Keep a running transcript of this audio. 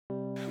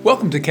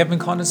Welcome to Kevin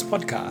Conner's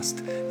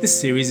podcast. This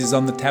series is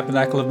on the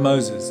Tabernacle of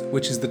Moses,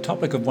 which is the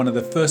topic of one of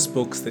the first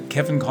books that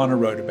Kevin Conner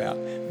wrote about.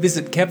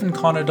 Visit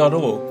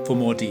kevinconner.org for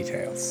more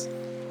details.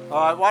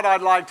 All right, what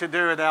I'd like to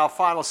do in our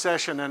final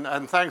session,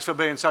 and thanks for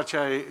being such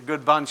a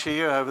good bunch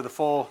here over the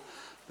four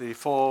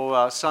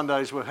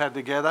Sundays we've had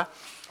together.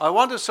 I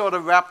want to sort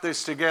of wrap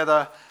this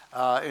together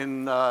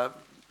in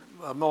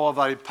more of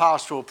a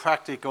pastoral,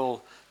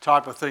 practical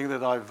type of thing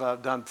that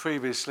I've done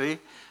previously,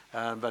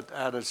 but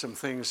added some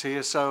things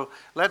here. So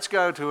let's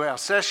go to our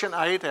session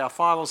 8, our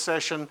final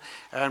session,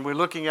 and we're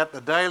looking at the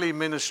daily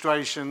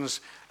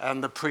ministrations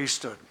and the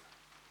priesthood.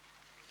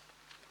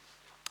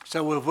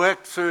 So we've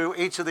worked through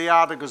each of the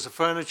articles of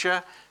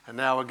furniture, and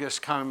now we're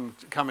just coming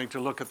to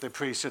look at the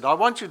priesthood. I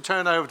want you to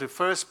turn over to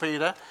 1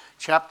 Peter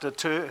chapter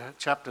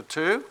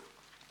 2.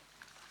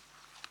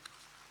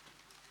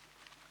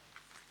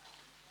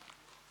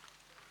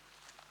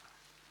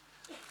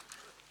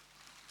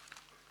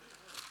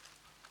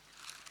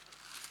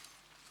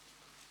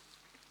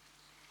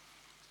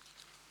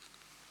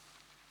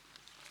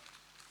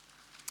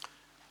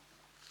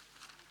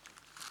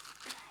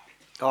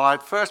 All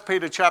right, 1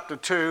 Peter chapter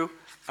 2,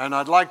 and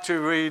I'd like to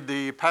read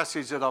the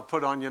passage that I've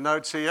put on your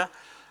notes here,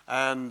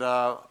 and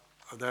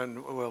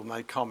then we'll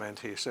make comment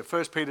here. So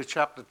 1 Peter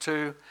chapter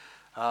 2,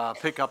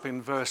 pick up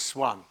in verse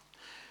 1.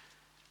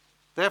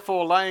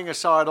 Therefore, laying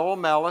aside all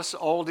malice,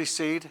 all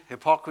deceit,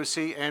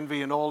 hypocrisy,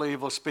 envy, and all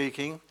evil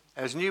speaking,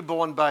 as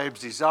newborn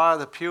babes desire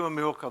the pure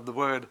milk of the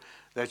word,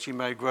 that you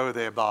may grow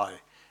thereby,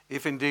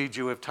 if indeed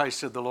you have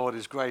tasted the Lord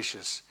is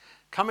gracious.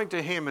 Coming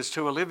to him as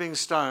to a living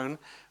stone,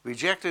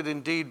 rejected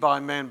indeed by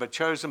men, but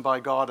chosen by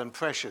God and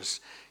precious.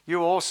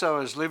 You also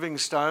as living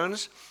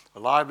stones,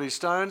 lively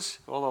stones,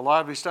 all the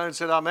lively stones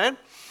said amen,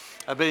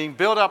 are being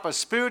built up a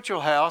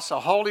spiritual house, a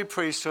holy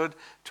priesthood,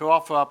 to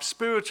offer up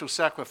spiritual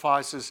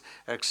sacrifices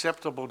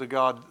acceptable to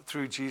God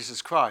through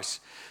Jesus Christ.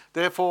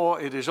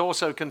 Therefore, it is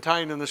also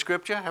contained in the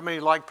scripture. How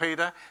many like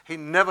Peter? He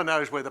never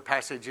knows where the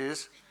passage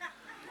is.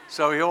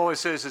 So he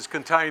always says it's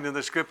contained in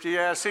the scripture.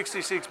 Yeah,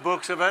 66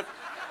 books of it.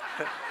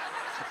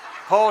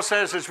 Paul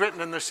says it's written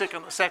in the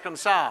second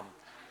Psalm.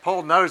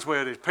 Paul knows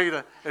where it is.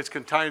 Peter, it's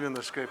contained in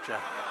the scripture.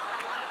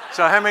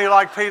 So how many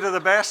like Peter the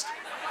best?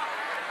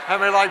 How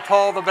many like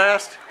Paul the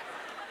best?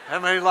 How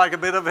many like a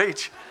bit of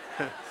each?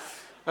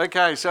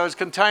 Okay, so it's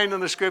contained in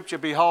the scripture.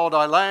 Behold,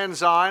 I lay in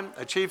Zion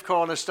a chief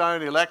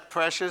cornerstone, elect,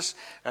 precious,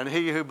 and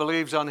he who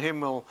believes on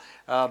him will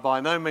by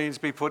no means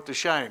be put to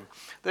shame.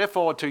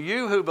 Therefore, to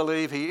you who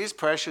believe, he is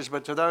precious,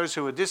 but to those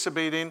who are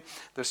disobedient,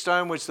 the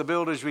stone which the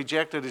builders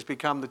rejected has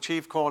become the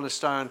chief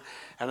cornerstone,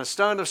 and a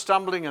stone of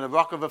stumbling and a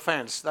rock of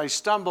offense. They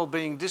stumble,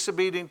 being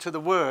disobedient to the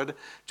word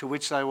to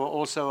which they were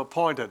also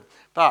appointed.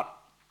 But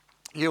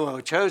you are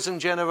a chosen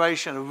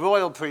generation, a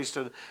royal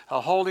priesthood, a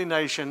holy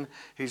nation,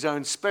 his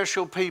own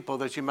special people,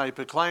 that you may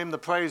proclaim the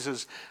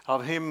praises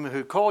of him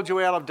who called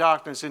you out of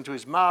darkness into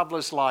his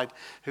marvelous light,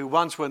 who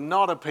once were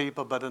not a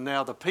people, but are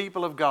now the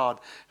people of God,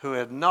 who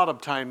had not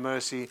obtained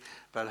mercy,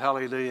 but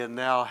hallelujah,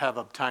 now have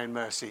obtained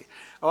mercy.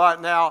 All right,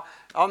 now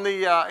on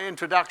the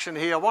introduction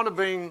here, I want to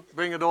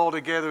bring it all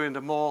together into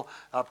more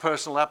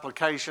personal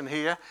application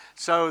here.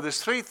 So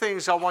there's three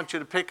things I want you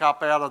to pick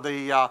up out of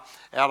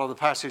the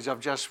passage I've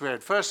just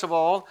read. First of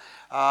all,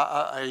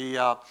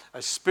 a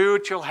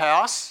spiritual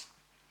house.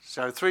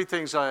 So three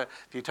things if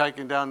you're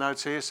taking down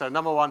notes here. So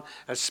number one,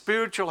 a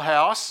spiritual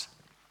house.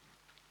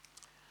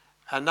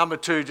 And number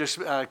two, just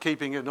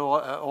keeping it in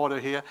order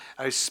here,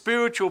 a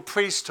spiritual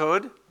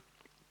priesthood.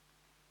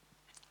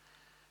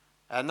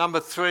 And number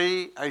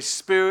three,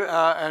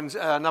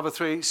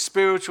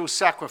 spiritual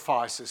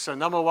sacrifices. So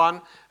number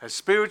one, a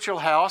spiritual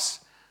house.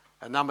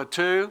 And number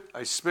two,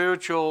 a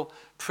spiritual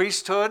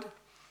priesthood.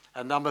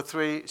 And number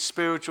three,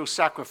 spiritual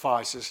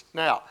sacrifices.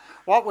 Now,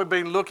 what we've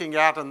been looking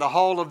at in the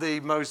whole of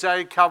the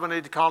Mosaic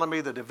covenant economy,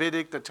 the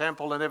Davidic, the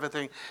temple and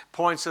everything,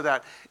 points to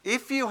that.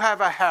 If you have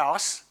a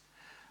house,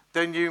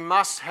 then you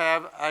must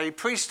have a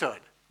priesthood.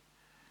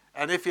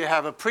 And if you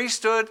have a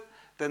priesthood,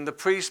 then the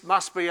priest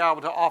must be able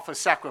to offer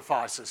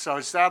sacrifices. So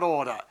it's that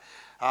order.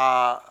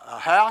 A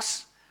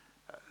house,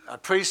 a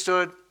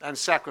priesthood, and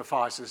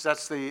sacrifices.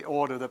 That's the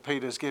order that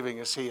Peter's giving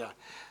us here.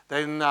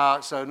 Then,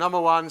 so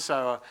number one,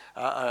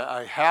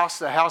 a house,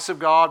 the house of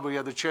God. We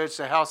are the church,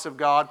 the house of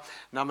God.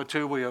 Number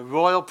two, we are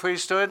royal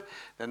priesthood.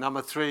 Then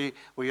number three,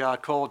 we are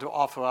called to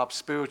offer up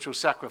spiritual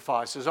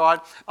sacrifices. All right,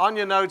 on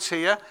your notes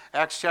here,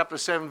 Acts chapter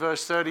 7,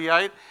 verse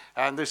 38,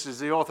 and this is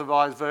the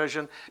authorized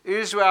version.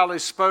 Israel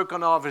is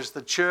spoken of as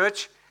the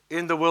church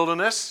in the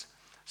wilderness.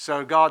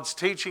 So God's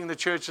teaching the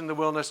church in the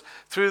wilderness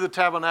through the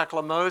tabernacle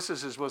of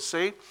Moses, as we'll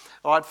see.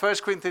 All right, 1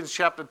 Corinthians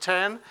chapter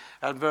 10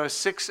 and verse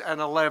 6 and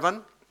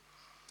 11.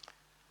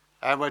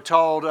 And we're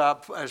told,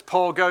 as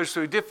Paul goes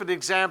through different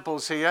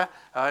examples here,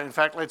 in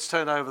fact, let's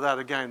turn over that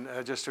again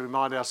just to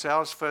remind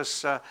ourselves.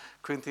 1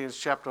 Corinthians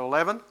chapter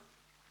 11.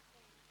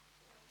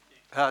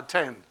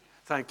 10,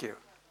 thank you.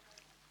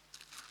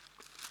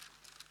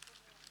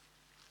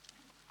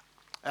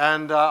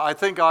 And I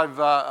think I've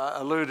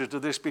alluded to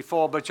this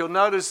before, but you'll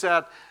notice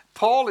that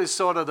Paul is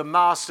sort of the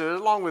master,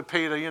 along with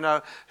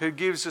Peter, who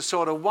gives a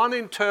sort of one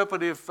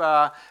interpretive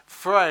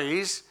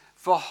phrase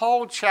for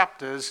whole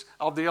chapters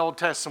of the Old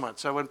Testament.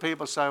 So when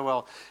people say,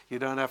 well, you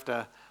don't have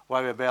to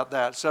worry about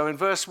that. So in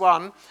verse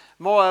 1,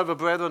 moreover,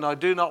 brethren, I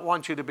do not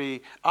want you to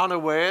be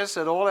unawares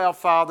that all our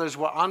fathers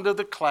were under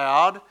the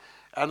cloud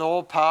and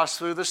all passed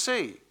through the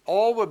sea.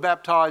 All were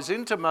baptized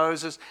into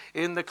Moses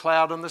in the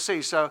cloud and the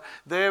sea. So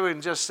there in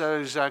just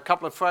those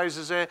couple of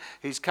phrases there,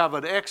 he's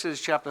covered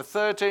Exodus chapter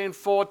 13,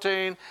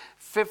 14,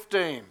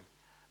 15.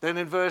 Then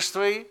in verse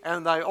 3,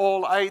 and they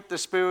all ate the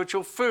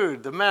spiritual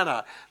food, the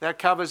manna. That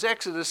covers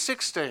Exodus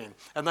 16.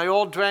 And they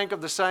all drank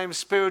of the same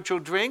spiritual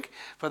drink,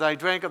 for they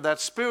drank of that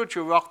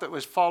spiritual rock that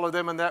was followed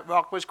them, and that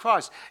rock was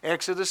Christ.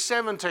 Exodus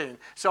 17.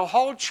 So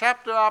whole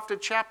chapter after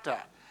chapter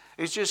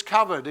is just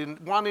covered in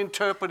one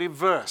interpretive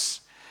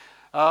verse.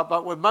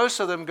 But with most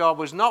of them, God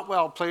was not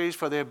well pleased,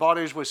 for their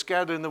bodies were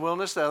scattered in the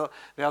wilderness.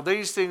 Now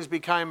these things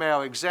became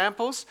our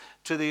examples,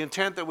 to the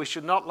intent that we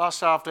should not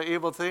lust after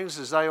evil things,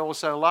 as they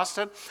also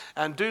lusted.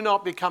 And do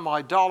not become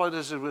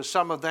idolaters, as with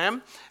some of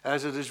them.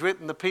 As it is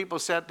written, the people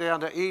sat down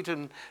to eat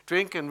and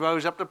drink and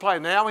rose up to play.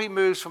 Now he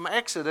moves from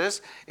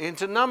Exodus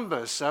into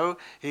Numbers. So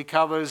he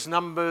covers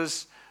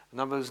Numbers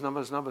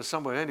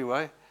somewhere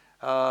anyway.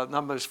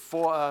 Numbers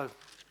 4,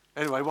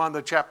 anyway, one of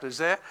the chapters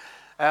there.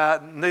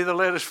 Neither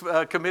let us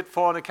commit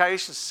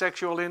fornication,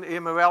 sexual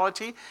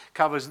immorality,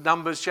 covers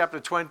Numbers chapter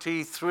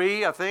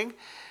 23, I think,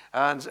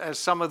 and as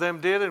some of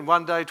them did, in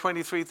one day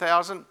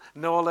 23,000.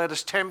 Nor let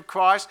us tempt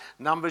Christ,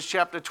 Numbers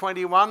chapter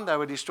 21, they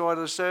were destroyed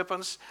of the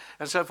serpents,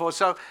 and so forth.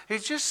 So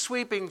he's just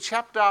sweeping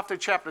chapter after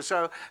chapter.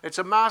 So it's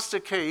a master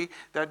key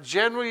that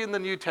generally in the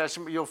New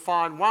Testament you'll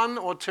find one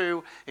or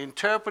two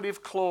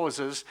interpretive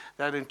clauses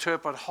that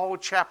interpret whole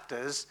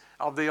chapters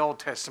of the Old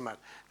Testament.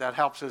 That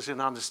helps us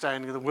in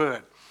understanding the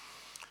Word.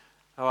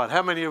 All right,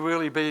 how many are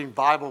really being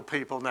Bible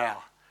people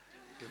now?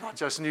 Not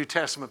just New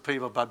Testament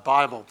people, but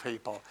Bible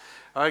people.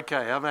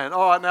 Okay, amen.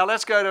 All right, now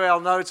let's go to our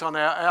notes on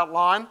our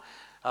outline.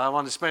 I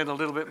want to spend a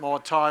little bit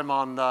more time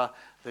on the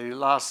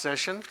last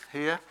session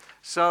here.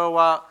 So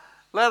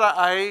letter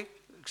A,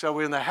 so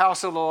we're in the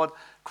house of the Lord,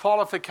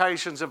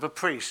 qualifications of a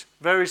priest.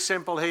 Very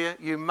simple here.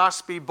 You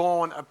must be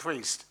born a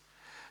priest.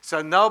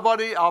 So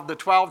nobody of the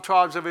 12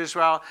 tribes of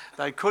Israel,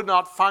 they could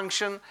not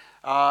function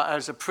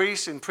as a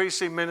priest in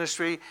priestly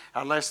ministry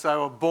unless they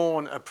were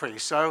born a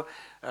priest. So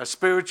a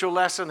spiritual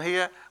lesson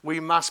here, we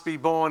must be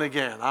born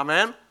again.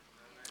 Amen?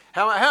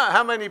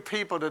 How many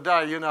people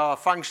today, are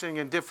functioning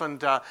in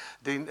different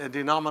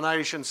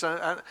denominations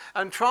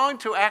and trying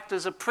to act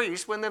as a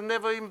priest when they've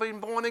never even been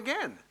born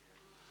again?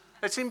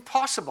 It's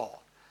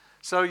impossible.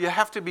 So you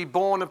have to be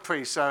born a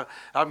priest. So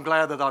I'm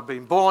glad that I've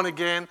been born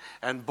again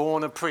and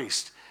born a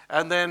priest.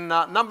 And then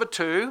number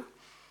 2,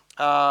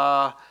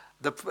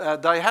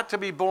 they had to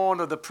be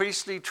born of the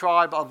priestly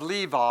tribe of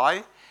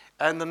Levi,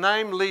 and the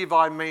name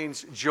Levi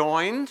means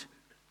joined.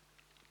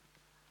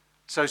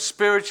 So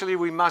spiritually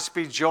we must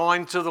be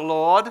joined to the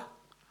Lord.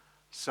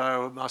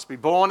 So must be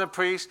born a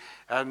priest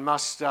and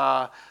must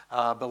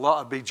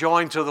be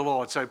joined to the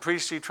Lord. So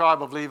priestly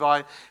tribe of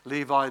Levi,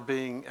 Levi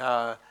being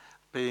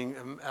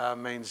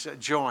means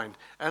joined.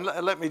 And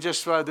let me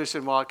just throw this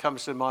in while it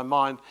comes to my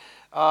mind.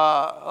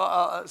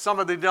 Some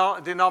of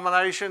the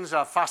denominations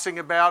are fussing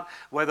about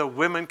whether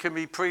women can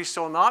be priests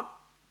or not.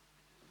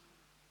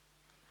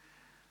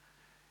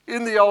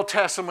 In the Old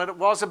Testament, it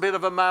was a bit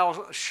of a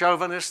male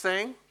chauvinist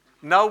thing.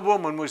 No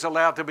woman was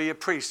allowed to be a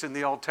priest in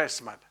the Old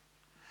Testament.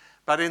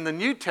 But in the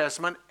New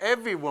Testament,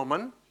 every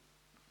woman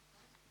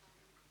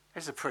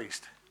is a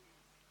priest.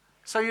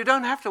 So you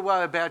don't have to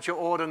worry about your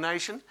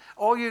ordination.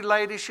 All you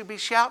ladies should be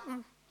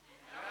shouting,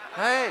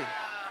 hey.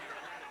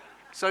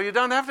 So you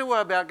don't have to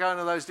worry about going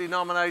to those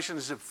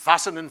denominations of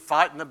fussing and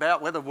fighting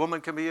about whether a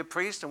woman can be a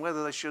priest and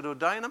whether they should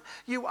ordain them.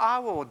 You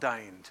are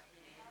ordained.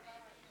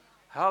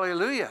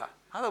 Hallelujah.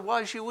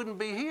 Otherwise you wouldn't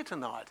be here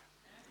tonight.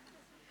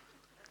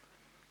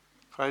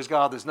 Praise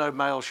God, there's no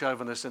male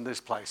chauvinists in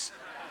this place.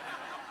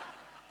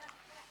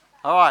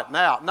 All right,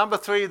 now, number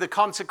 3, the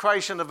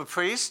consecration of a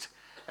priest.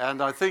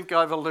 And I think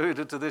I've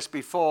alluded to this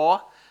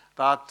before,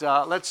 but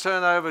let's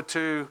turn over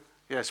to,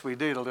 yes, we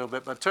did a little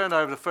bit, but turn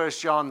over to 1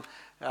 John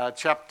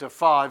chapter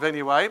 5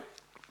 anyway.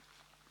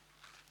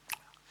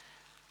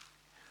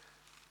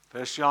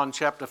 1 John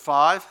chapter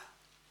 5.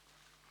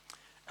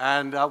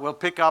 And we'll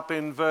pick up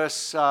in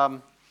verse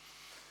 6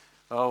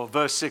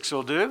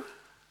 will do.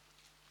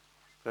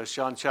 1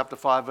 John chapter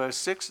 5, verse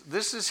 6.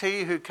 This is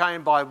he who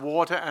came by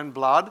water and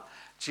blood,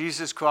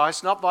 Jesus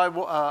Christ, not by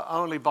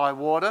only by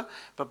water,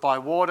 but by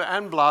water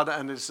and blood,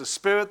 and it's the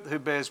Spirit who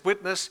bears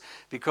witness,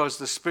 because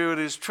the Spirit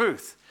is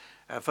truth.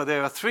 For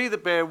there are 3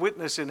 that bear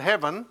witness in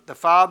heaven, the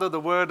Father, the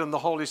Word, and the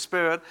Holy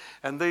Spirit,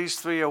 and these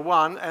 3 are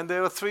one, and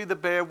there are 3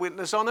 that bear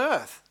witness on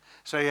earth.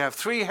 So you have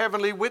 3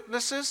 heavenly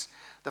witnesses,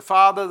 the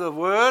Father, the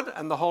Word,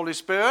 and the Holy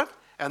Spirit,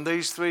 and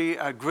these 3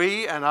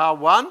 agree and are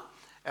one.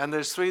 And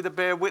there's 3 that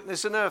bear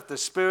witness in earth, the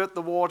Spirit,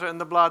 the water,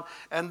 and the blood,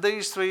 and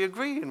these 3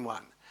 agree in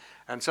one.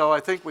 And so I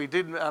think we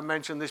did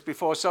mention this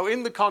before. So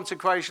in the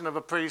consecration of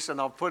a priest, and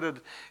I'll put it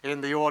in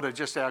the order,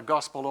 just our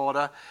gospel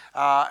order,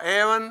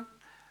 Aaron,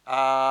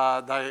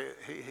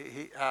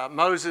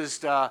 Moses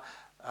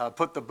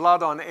put the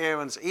blood on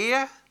Aaron's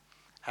ear,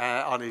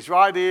 on his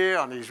right ear,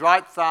 on his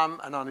right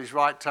thumb, and on his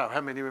right toe.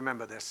 How many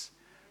remember this?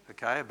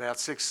 Okay, about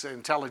 6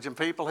 intelligent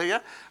people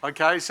here.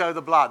 Okay, so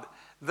the blood.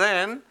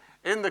 Then,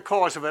 in the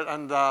course of it,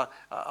 and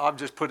I've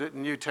just put it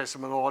in New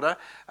Testament order,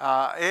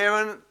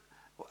 Aaron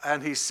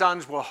and his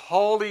sons were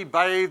wholly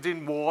bathed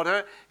in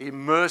water,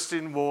 immersed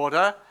in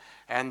water,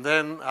 and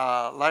then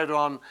later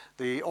on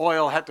the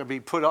oil had to be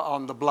put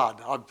on the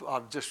blood.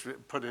 I've just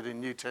put it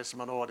in New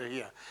Testament order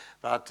here.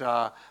 But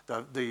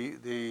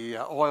the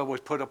oil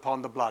was put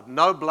upon the blood.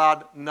 No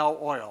blood, no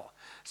oil.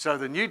 So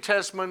the New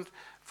Testament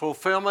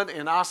fulfillment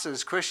in us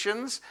as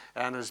Christians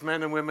and as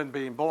men and women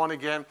being born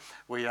again,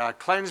 we are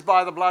cleansed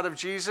by the blood of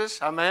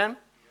Jesus, amen?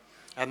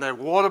 And they're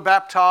water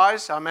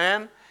baptized,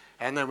 amen?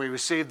 And then we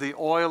receive the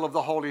oil of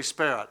the Holy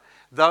Spirit.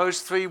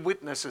 Those 3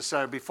 witnesses.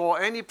 So before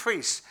any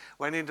priest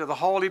went into the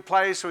holy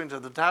place or into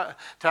the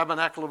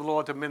tabernacle of the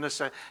Lord to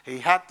minister, he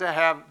had to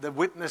have the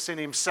witness in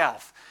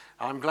himself.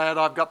 I'm glad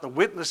I've got the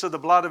witness of the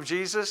blood of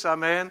Jesus,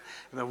 amen,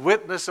 and the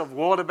witness of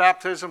water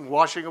baptism,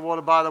 washing of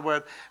water by the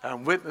word,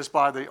 and witness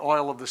by the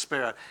oil of the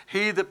Spirit.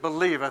 He that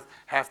believeth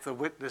hath the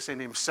witness in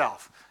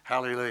himself.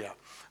 Hallelujah.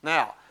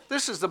 Now,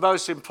 this is the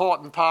most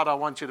important part I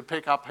want you to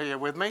pick up here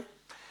with me,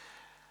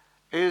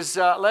 is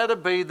let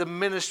it be the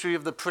ministry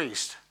of the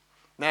priest.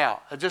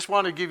 Now, I just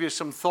want to give you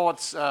some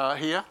thoughts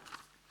here.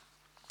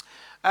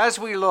 As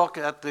we look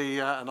at the,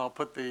 and I'll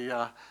put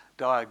the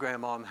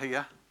diagram on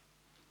here.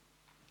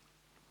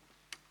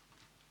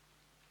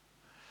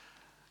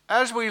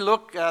 As we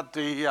look at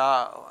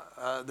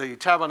the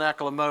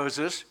tabernacle of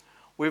Moses,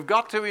 we've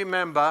got to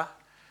remember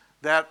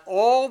that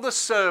all the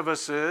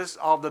services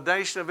of the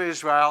nation of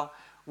Israel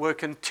were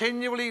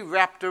continually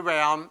wrapped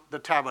around the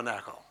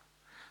tabernacle.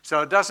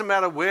 So it doesn't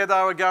matter where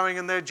they were going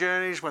in their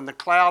journeys, when the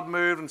cloud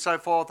moved and so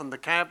forth, and the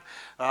camp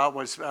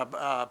was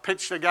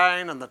pitched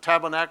again and the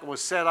tabernacle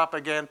was set up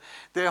again,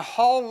 their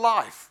whole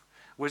life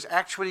was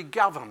actually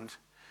governed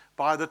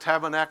by the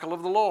tabernacle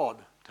of the Lord.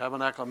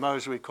 Tabernacle of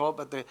Moses we call it,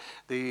 but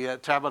the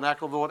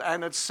tabernacle of the Lord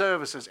and its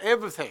services,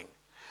 everything.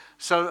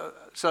 So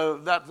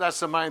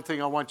that's the main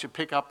thing I want you to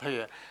pick up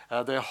here.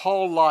 Their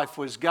whole life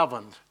was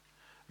governed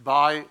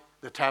by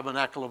the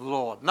tabernacle of the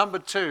Lord. Number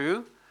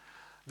 2,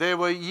 there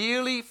were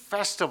yearly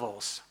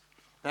festivals.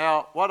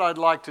 Now, what I'd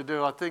like to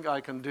do, I think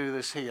I can do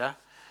this here.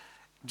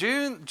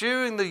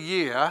 During the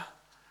year,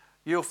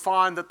 you'll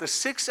find that the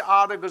 6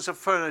 articles of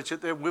furniture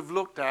that we've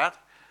looked at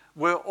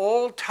were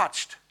all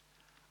touched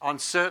on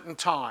certain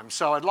times.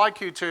 So I'd like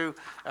you to,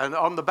 and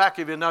on the back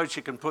of your notes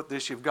you can put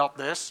this, you've got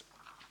this.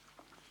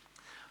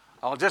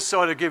 I'll just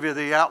sort of give you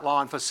the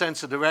outline for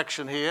sense of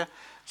direction here.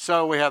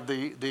 So we have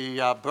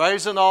the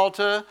brazen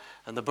altar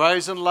and the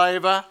brazen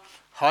laver,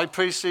 high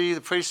priestly,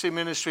 the priestly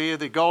ministry,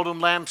 the golden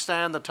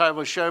lampstand, the table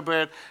of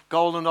showbread,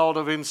 golden altar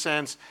of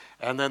incense,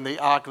 and then the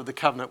Ark of the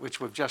Covenant, which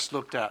we've just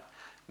looked at.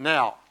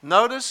 Now,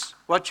 notice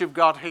what you've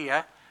got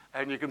here,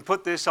 and you can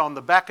put this on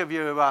the back of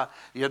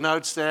your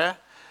notes there.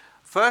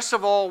 First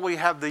of all, we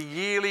have the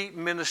yearly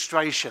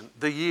ministration,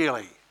 the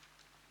yearly.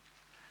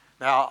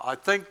 Now, I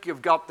think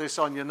you've got this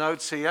on your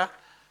notes here.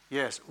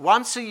 Yes,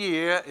 once a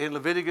year in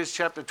Leviticus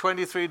chapter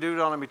 23,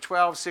 Deuteronomy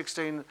 12,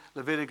 16,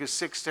 Leviticus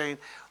 16,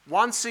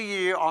 once a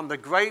year on the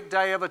great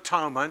day of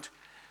atonement,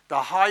 the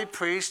high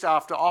priest,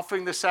 after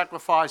offering the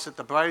sacrifice at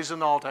the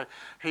brazen altar,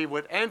 he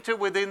would enter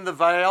within the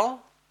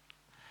veil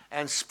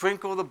and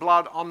sprinkle the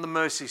blood on the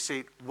mercy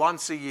seat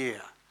once a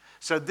year.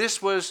 So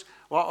this was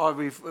what I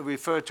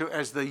refer to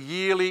as the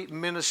yearly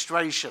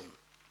ministration.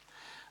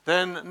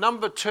 Then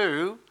number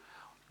 2,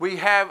 we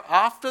have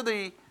after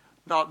the,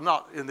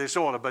 not in this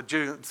order, but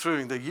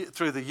through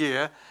the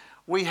year,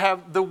 we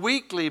have the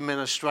weekly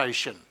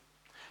ministration.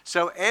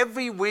 So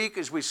every week,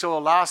 as we saw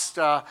last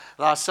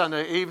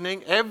Sunday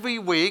evening, every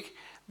week,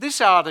 this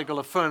article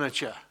of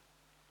furniture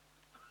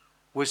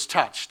was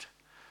touched.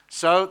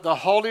 So the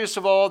holiest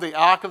of all, the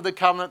Ark of the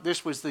Covenant,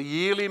 this was the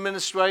yearly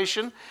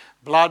ministration.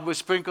 Blood was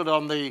sprinkled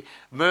on the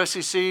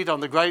mercy seat on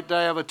the great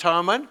day of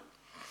atonement.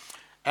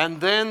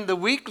 And then the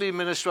weekly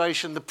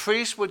ministration, the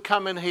priest would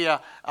come in here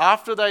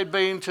after they'd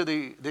been to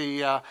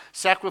the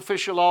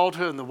sacrificial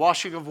altar and the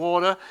washing of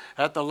water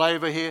at the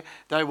laver here.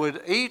 They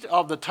would eat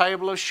of the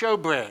table of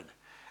showbread.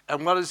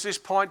 And what does this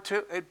point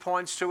to? It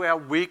points to our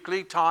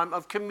weekly time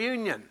of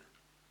communion.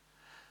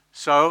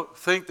 So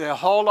think their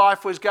whole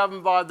life was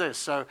governed by this.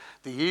 So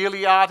the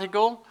yearly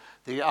article,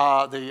 the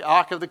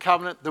Ark of the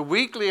Covenant, the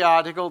weekly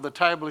article, the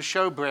table of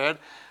showbread.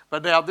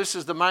 But now this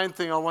is the main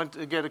thing I want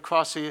to get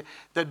across here.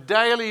 The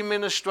daily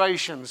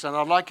ministrations, and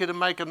I'd like you to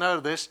make a note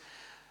of this,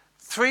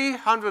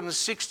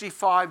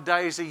 365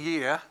 days a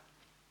year,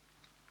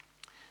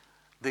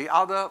 the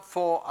other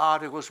 4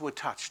 articles were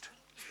touched.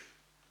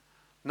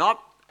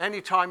 Not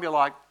any time you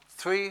like,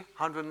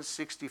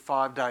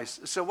 365 days.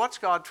 So what's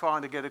God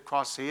trying to get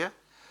across here?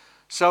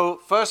 So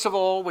first of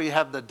all, we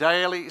have the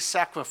daily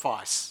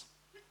sacrifice,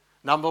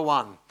 number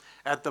 1.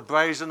 at the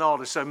brazen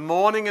altar. So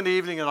morning and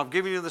evening, and I've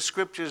given you the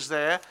scriptures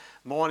there,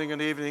 morning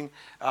and evening,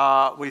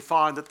 we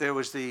find that there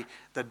was the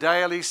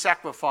daily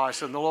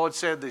sacrifice. And the Lord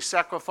said the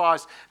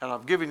sacrifice, and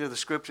I've given you the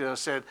scripture, I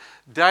said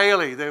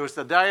daily, there was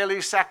the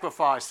daily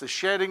sacrifice, the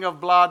shedding of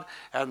blood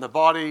and the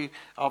body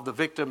of the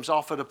victims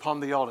offered upon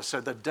the altar. So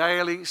the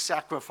daily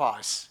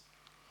sacrifice.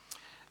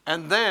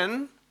 And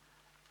then,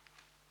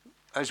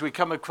 as we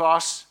come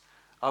across,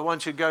 I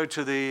want you to go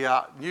to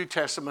the New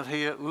Testament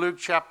here, Luke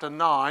chapter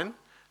 9,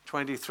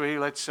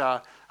 23.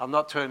 I'm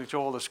not turning to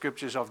all the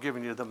scriptures, I've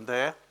given you them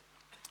there.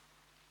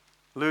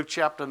 Luke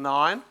chapter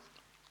 9.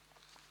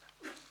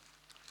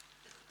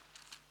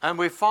 And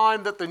we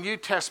find that the New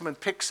Testament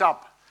picks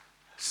up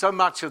so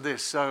much of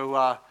this.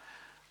 So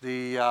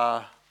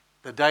the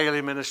daily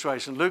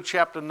administration. Luke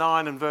chapter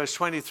 9 and verse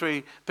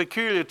 23,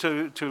 peculiar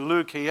to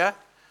Luke here.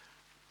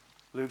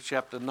 Luke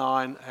chapter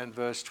 9 and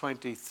verse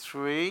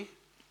 23.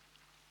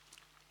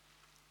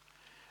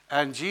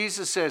 And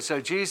Jesus said,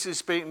 so Jesus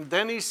speaking,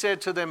 then he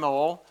said to them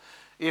all,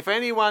 if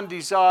anyone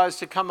desires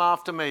to come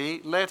after me,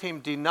 let him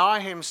deny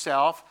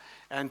himself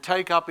and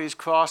take up his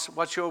cross.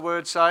 What's your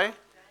word say?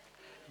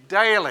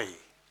 Daily.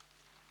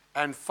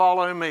 And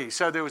follow me.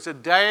 So there was a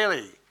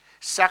daily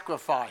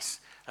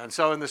sacrifice. And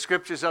so in the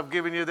scriptures I've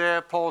given you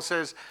there, Paul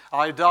says,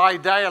 I die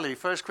daily.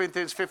 1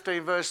 Corinthians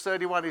 15 verse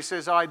 31, he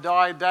says, I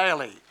die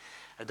daily.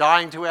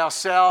 Dying to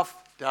ourselves,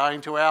 dying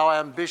to our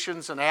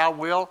ambitions and our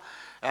will.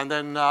 And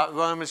then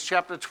Romans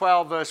chapter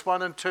 12, verse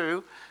 1 and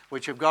 2,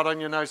 which you've got on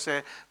your notes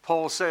there,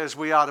 Paul says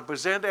we are to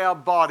present our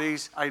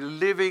bodies a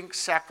living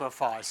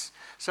sacrifice.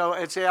 So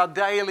it's our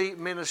daily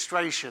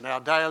ministration,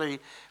 Everybody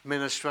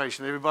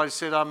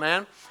said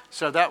amen?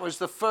 So that was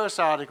the first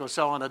article.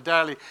 So on a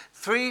daily,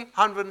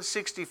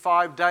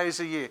 365 days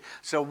a year.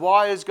 So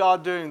why is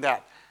God doing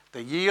that?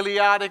 The yearly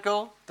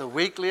article, the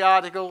weekly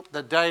article,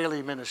 the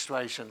daily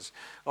ministrations.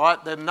 All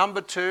right, then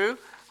number 2,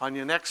 on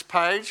your next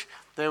page,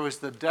 there was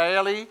the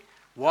daily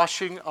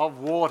washing of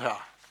water.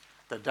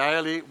 The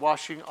daily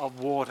washing of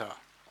water.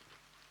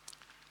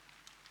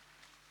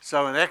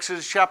 So in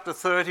Exodus chapter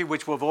 30,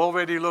 which we've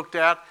already looked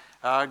at,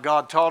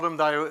 God told them,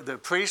 the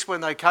priests, when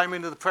they came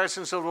into the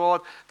presence of the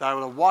Lord, they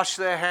were to wash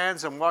their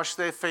hands and wash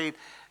their feet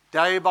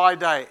day by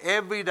day,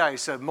 every day.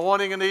 So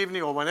morning and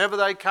evening, or whenever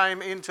they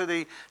came into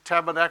the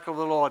tabernacle of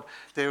the Lord,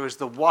 there was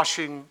the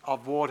washing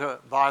of water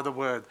by the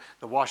word,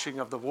 the washing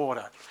of the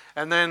water.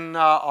 And then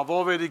I've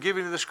already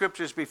given you the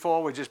scriptures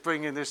before. We're just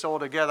bringing this all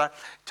together.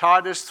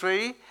 Titus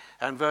 3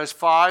 and verse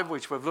 5,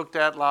 which we've looked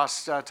at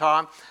last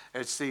time.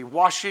 It's the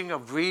washing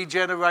of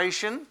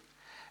regeneration.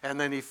 And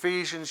then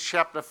Ephesians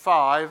chapter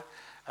 5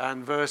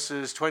 and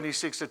verses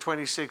 26 to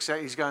 26,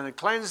 he's going to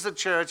cleanse the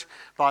church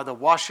by the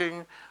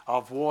washing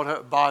of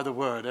water by the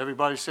word.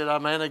 Everybody said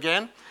amen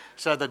again?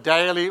 So the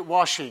daily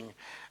washing.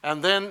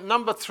 And then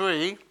number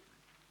 3,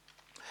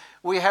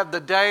 we have the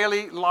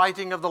daily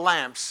lighting of the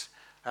lamps.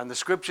 And the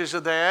scriptures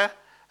are there.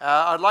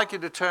 I'd like you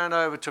to turn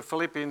over to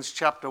Philippians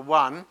chapter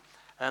 1.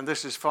 And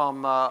this is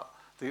from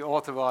the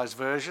Authorized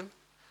Version.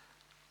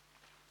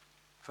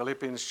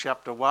 Philippians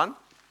chapter 1.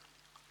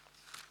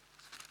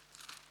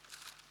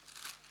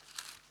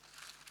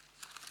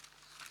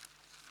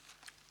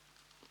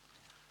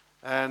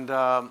 And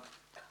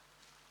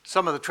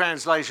some of the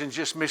translations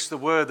just missed the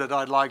word that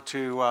I'd like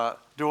to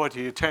draw to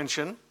your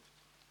attention.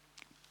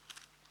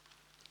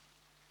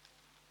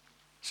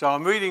 So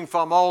I'm reading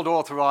from Old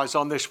Authorized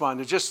on this one.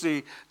 It's just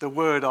the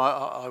word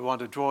I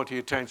want to draw to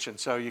your attention.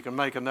 So you can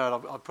make a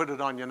note. I'll put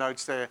it on your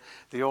notes there,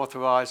 the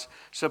Authorized.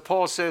 So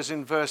Paul says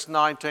in verse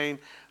 19,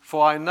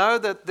 for I know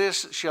that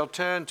this shall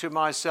turn to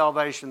my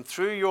salvation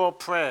through your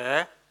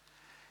prayer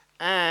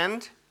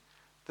and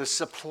the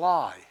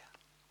supply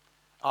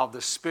of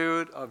the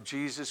Spirit of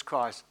Jesus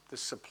Christ. The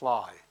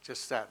supply.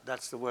 Just that.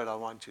 That's the word I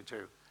want you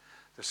to.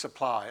 The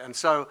supply. And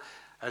so,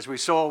 as we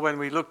saw when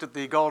we looked at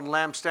the golden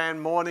lampstand,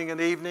 morning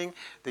and evening,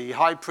 the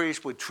high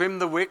priest would trim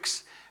the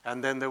wicks,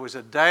 and then there was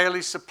a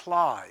daily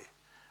supply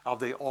of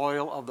the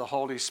oil of the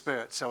Holy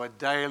Spirit. So a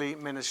daily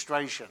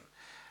ministration.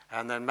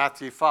 And then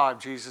Matthew 5,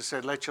 Jesus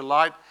said, let your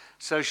light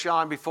so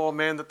shine before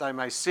men that they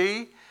may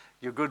see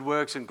your good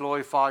works and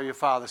glorify your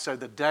Father. So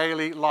the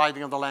daily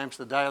lighting of the lamps,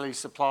 the daily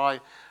supply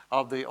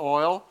of the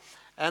oil.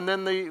 And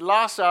then the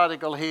last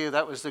article here,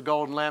 that was the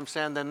golden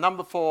lampstand. Then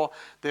number 4,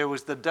 there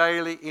was the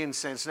daily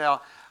incense.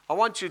 Now, I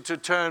want you to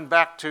turn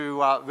back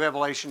to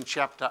Revelation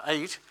chapter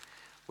 8,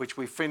 which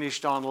we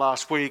finished on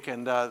last week.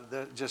 And I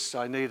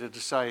needed to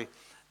say a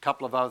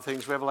couple of other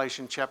things.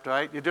 Revelation chapter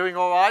 8. You're doing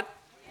all right?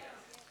 Yes.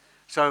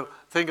 So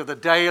think of the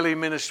daily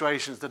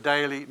ministrations, the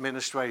daily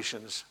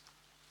ministrations.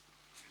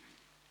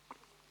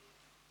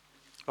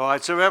 All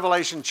right, so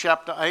Revelation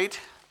chapter 8.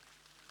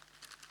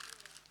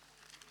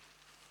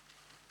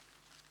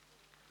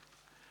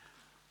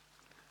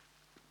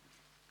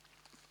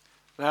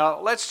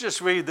 Now, let's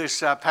just read this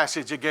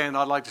passage again.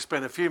 I'd like to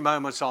spend a few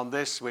moments on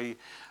this. We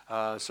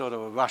sort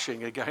of were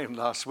rushing again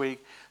last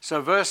week. So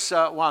verse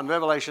 1,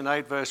 Revelation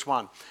 8, verse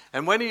 1.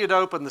 And when he had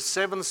opened the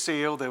seventh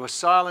seal, there was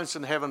silence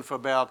in heaven for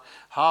about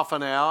half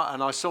an hour,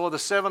 and I saw the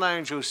seven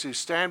angels who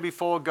stand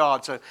before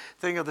God. So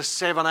think of the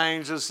seven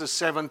angels, the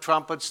seven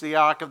trumpets, the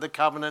Ark of the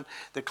Covenant,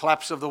 the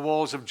collapse of the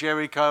walls of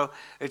Jericho.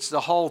 It's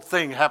the whole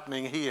thing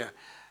happening here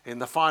in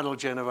the final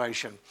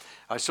generation.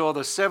 I saw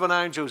the seven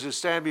angels who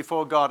stand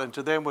before God, and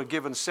to them were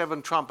given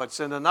seven trumpets.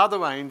 And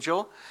another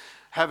angel,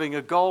 having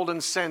a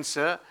golden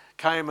censer,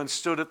 came and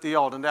stood at the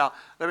altar. Now,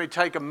 let me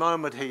take a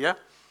moment here,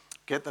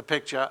 get the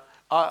picture.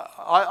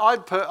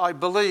 I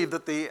believe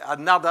that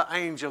another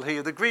angel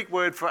here, the Greek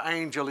word for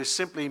angel is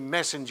simply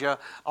messenger,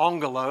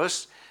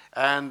 angelos,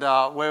 and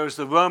whereas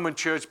the Roman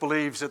Church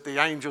believes that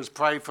the angels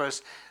pray for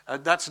us,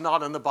 that's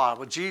not in the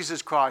Bible.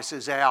 Jesus Christ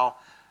is our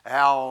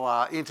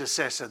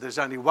intercessor. There's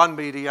only one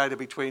mediator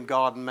between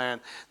God and man,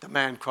 the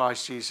man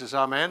Christ Jesus.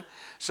 Amen.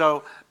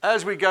 So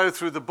as we go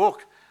through the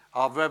book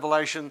of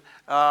Revelation,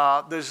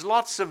 there's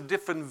lots of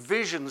different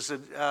visions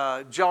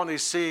that John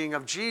is seeing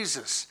of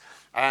Jesus.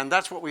 And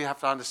that's what we have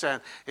to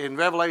understand. In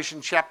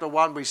Revelation chapter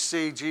 1, we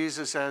see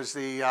Jesus as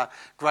the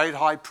great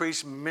high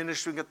priest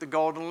ministering at the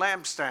golden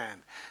lampstand.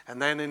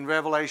 And then in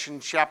Revelation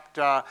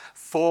chapter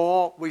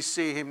 4, we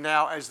see him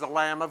now as the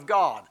Lamb of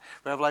God.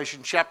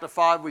 Revelation chapter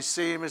 5, we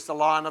see him as the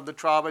Lion of the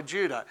tribe of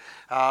Judah.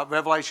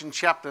 Revelation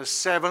chapter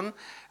 7,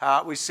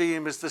 we see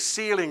him as the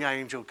sealing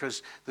angel,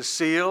 because the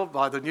seal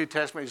by the New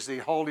Testament is the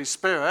Holy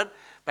Spirit,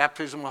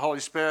 baptism of the Holy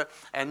Spirit,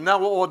 and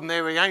no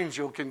ordinary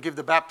angel can give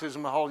the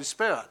baptism of the Holy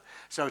Spirit.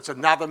 So it's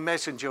another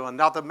messenger,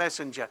 another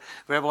messenger.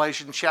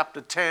 Revelation chapter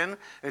 10,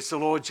 it's the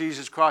Lord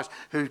Jesus Christ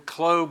who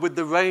clothed with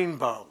the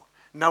rainbow.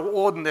 No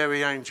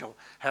ordinary angel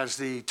has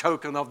the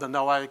token of the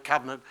Noahic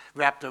covenant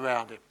wrapped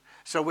around him.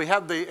 So we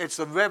have it's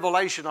the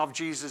revelation of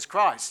Jesus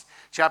Christ.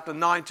 Chapter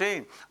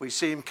 19, we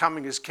see him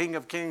coming as King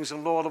of Kings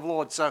and Lord of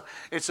Lords. So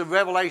it's a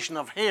revelation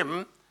of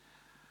him.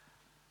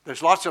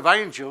 There's lots of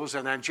angels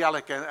and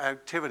angelic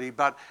activity,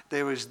 but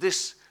there is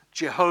this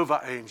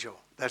Jehovah angel.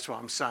 That's what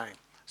I'm saying.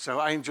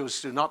 So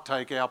angels do not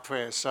take our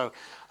prayers. So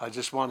I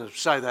just want to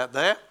say that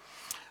there.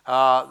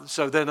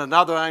 So then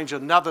another angel,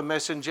 another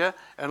messenger,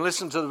 and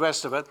listen to the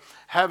rest of it,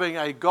 having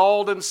a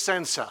golden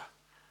censer.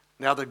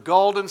 Now the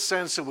golden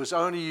censer was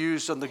only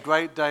used on the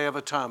great day of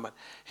atonement.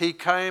 He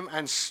came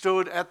and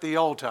stood at the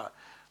altar.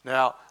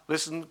 Now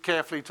listen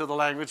carefully to the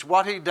language.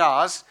 What he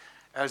does,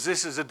 as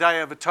this is a day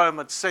of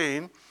atonement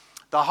scene,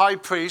 the high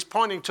priest,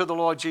 pointing to the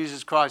Lord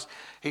Jesus Christ,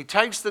 he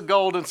takes the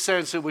golden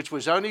censer, which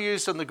was only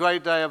used on the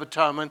great day of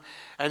atonement,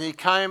 and he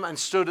came and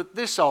stood at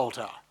this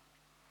altar.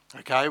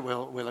 Okay,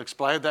 we'll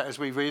explain that as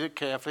we read it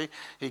carefully.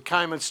 He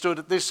came and stood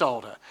at this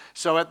altar.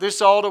 So at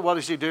this altar, what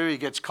does he do? He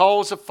gets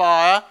coals of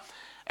fire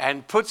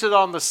and puts it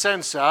on the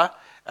censer,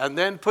 and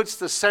then puts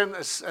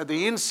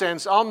the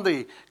incense on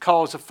the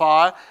coals of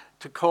fire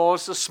to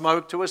cause the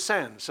smoke to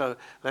ascend. So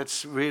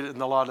let's read it in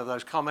the light of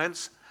those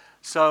comments.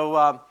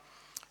 So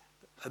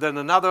then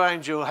another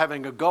angel,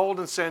 having a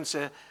golden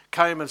censer,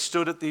 came and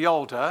stood at the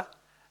altar.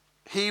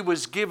 He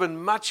was given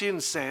much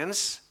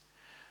incense,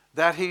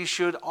 that he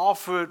should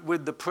offer it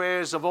with the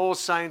prayers of all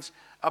saints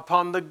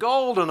upon the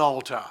golden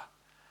altar,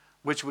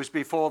 which was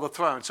before the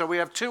throne. So we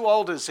have two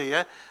altars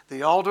here,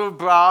 the altar of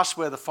brass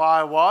where the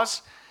fire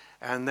was,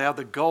 and now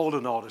the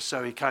golden altar.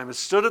 So he came and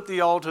stood at the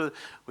altar,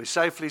 we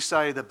safely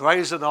say the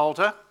brazen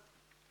altar.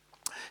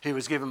 He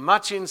was given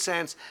much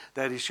incense,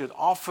 that he should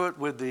offer it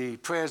with the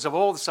prayers of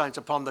all the saints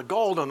upon the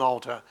golden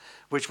altar,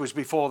 which was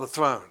before the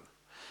throne.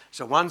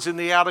 So one's in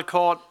the outer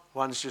court,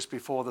 one's just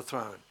before the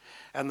throne.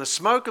 And the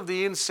smoke of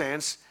the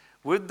incense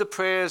with the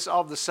prayers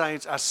of the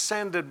saints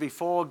ascended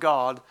before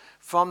God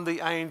from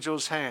the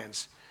angels'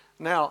 hands.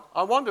 Now,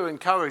 I want to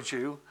encourage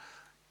you,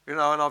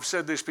 and I've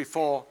said this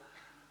before,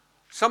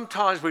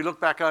 sometimes we look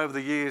back over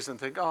the years and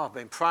think, I've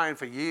been praying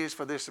for years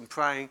for this and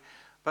praying,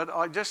 but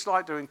I'd just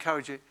like to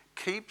encourage you,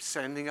 keep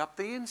sending up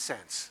the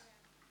incense.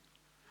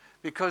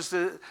 Because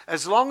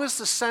as long as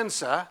the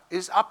censer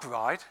is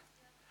upright,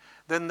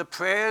 then the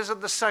prayers of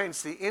the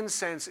saints, the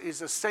incense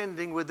is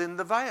ascending within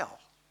the veil.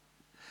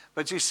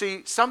 But you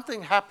see,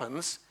 something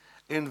happens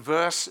in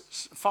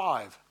verse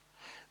 5.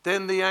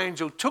 Then the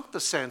angel took the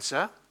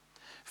censer,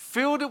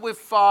 filled it with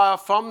fire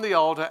from the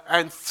altar,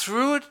 and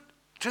threw it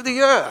to the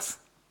earth.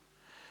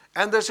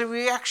 And there's a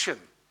reaction,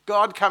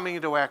 God coming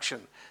into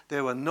action.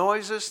 There were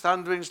noises,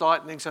 thunderings,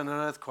 lightnings, and an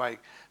earthquake.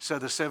 So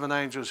the seven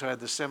angels who had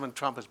the seven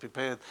trumpets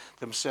prepared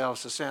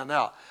themselves to sound.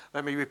 Now,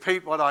 let me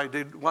repeat what I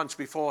did once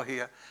before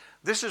here.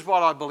 This is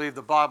what I believe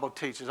the Bible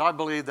teaches. I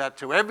believe that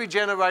to every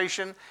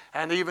generation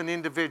and even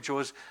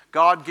individuals,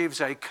 God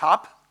gives a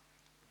cup,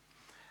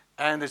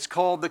 and it's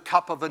called the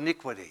cup of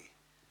iniquity.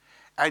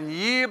 And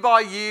year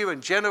by year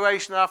and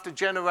generation after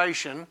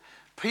generation,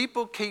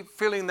 people keep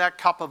filling that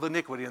cup of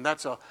iniquity, and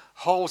that's a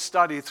whole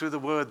study through the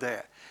word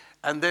there.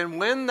 And then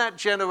when that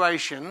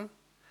generation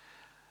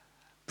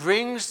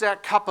brings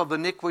that cup of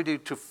iniquity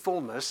to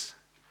fullness,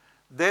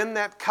 then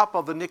that cup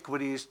of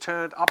iniquity is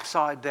turned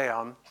upside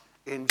down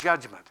in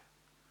judgment.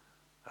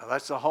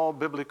 That's the whole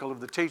biblical of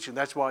the teaching.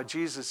 That's why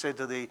Jesus said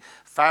to the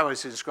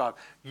Pharisees and scribes,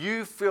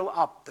 you fill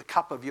up the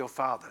cup of your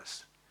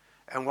fathers.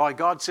 And why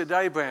God said to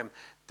Abraham,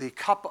 the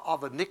cup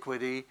of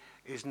iniquity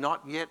is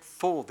not yet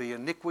full. The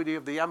iniquity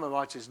of the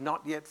Amorites is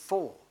not yet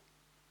full.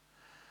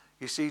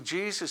 You see,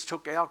 Jesus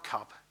took our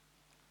cup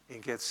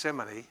in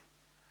Gethsemane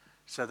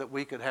so that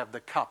we could have the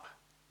cup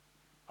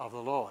of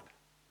the Lord,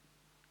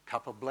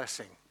 cup of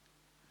blessing.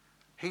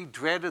 He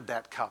dreaded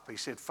that cup. He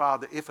said,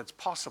 Father, if it's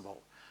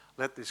possible,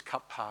 let this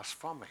cup pass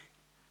from me.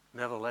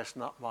 Nevertheless,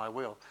 not my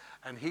will.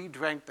 And he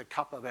drank the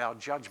cup of our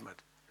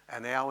judgment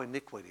and our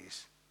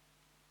iniquities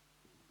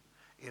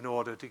in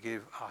order to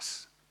give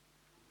us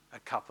a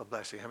cup of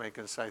blessing. How many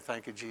can say,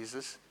 thank you,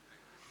 Jesus?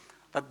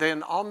 But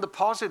then on the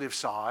positive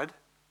side,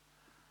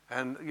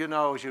 and you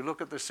know, as you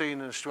look at the scene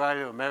in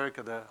Australia,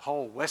 America, the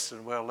whole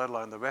Western world, let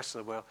alone the rest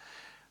of the world,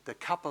 the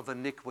cup of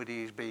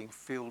iniquity is being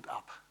filled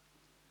up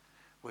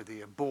with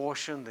the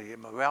abortion, the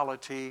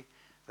immorality,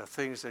 the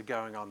things that are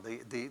going on.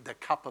 The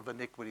cup of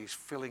iniquity is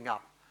filling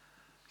up.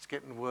 It's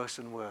getting worse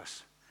and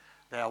worse.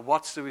 Now,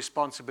 what's the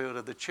responsibility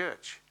of the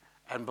church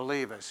and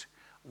believers?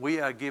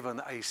 We are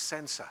given a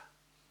censer,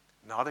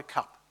 not a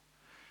cup,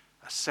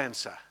 a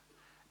censer.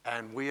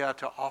 And we are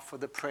to offer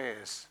the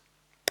prayers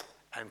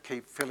and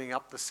keep filling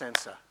up the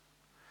censer.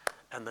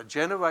 And the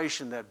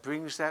generation that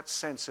brings that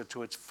censer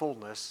to its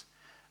fullness,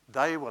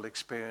 they will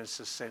experience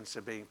the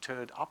censer being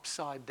turned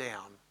upside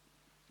down.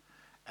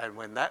 And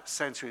when that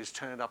censer is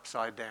turned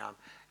upside down,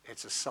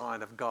 it's a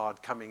sign of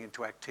God coming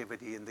into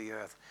activity in the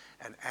earth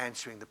and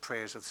answering the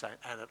prayers of the saints.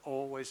 And it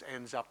always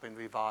ends up in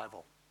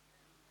revival.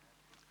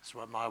 That's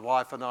what my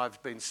wife and I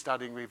have been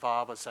studying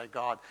revival. Say,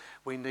 God,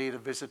 we need a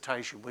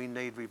visitation. We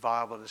need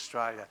revival in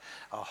Australia.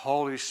 A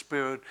Holy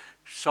Spirit,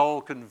 soul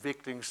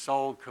convicting,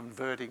 soul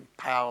converting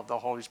power of the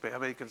Holy Spirit. How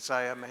many can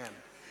say amen?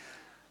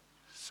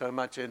 So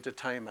much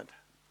entertainment.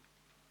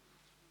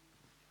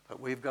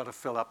 But we've got to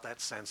fill up that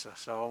censer.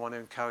 So I want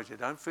to encourage you,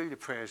 don't fill your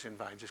prayers in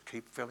vain. Just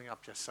keep filling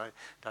up. Just say,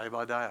 day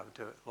by day, I'll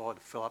do it. Lord,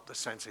 fill up the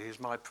censer. Here's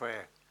my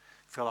prayer.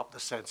 Fill up the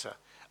censer.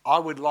 I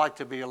would like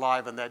to be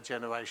alive in that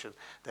generation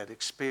that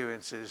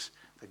experiences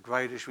the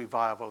greatest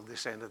revival of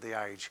this end of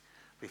the age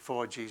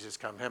before Jesus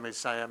comes. How many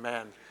say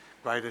amen?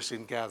 Greatest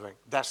in gathering.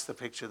 That's the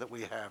picture that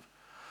we have.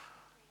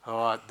 All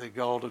right, the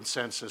golden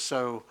censer.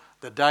 So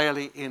the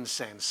daily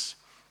incense.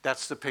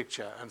 That's the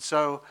picture. And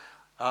so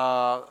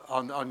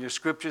on your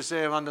scriptures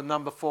there under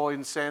number 4,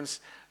 incense,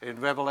 in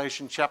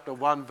Revelation chapter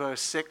 1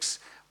 verse 6,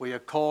 we are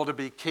called to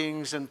be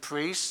kings and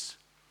priests.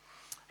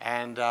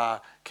 And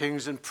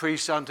kings and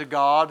priests unto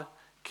God.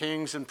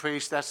 Kings and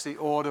priests, that's the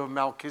order of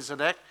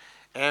Melchizedek.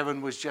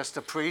 Aaron was just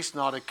a priest,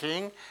 not a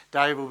king.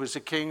 David was a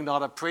king,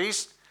 not a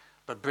priest.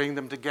 But bring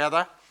them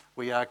together,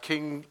 we are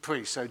king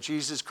priests. So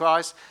Jesus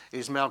Christ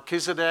is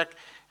Melchizedek,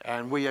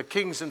 and we are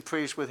kings and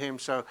priests with him.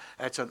 So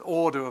that's an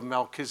order of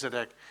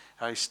Melchizedek.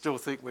 I still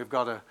think we've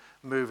got to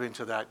move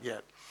into that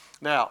yet.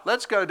 Now,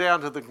 let's go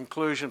down to the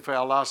conclusion for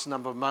our last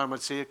number of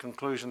moments here,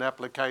 conclusion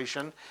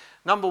application.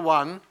 Number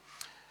 1,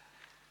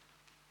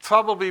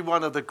 probably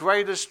one of the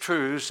greatest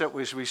truths that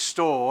was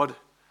restored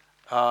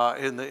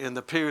in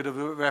the period of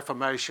the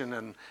Reformation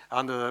and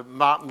under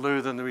Martin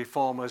Luther and the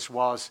Reformers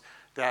was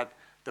that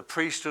the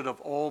priesthood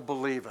of all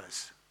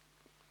believers.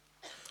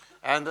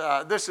 And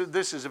this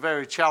is a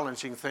very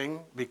challenging thing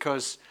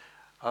because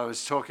I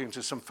was talking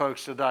to some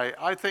folks today.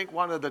 I think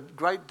one of the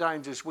great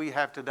dangers we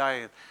have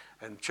today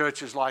in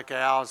churches like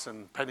ours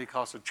and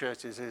Pentecostal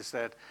churches is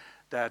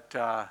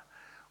that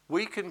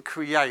we can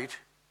create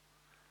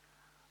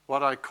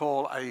what I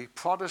call a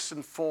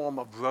Protestant form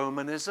of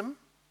Romanism,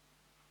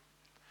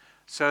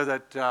 so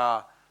that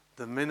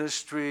the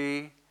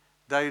ministry,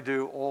 they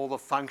do all the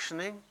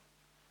functioning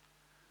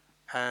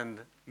and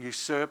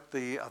usurp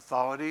the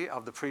authority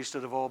of the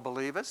priesthood of all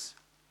believers.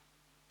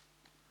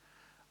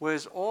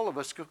 Whereas all of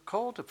us are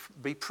called to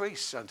be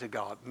priests unto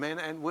God, men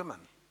and women.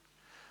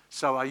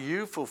 So are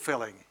you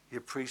fulfilling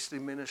your priestly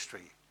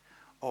ministry,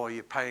 or are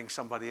you paying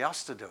somebody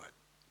else to do it?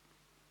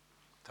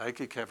 Thank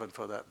you, Kevin,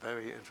 for that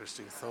very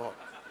interesting thought.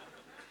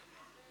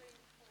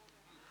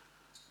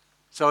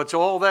 So it's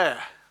all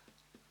there.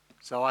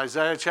 So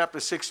Isaiah chapter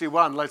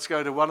 61, let's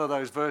go to one of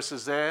those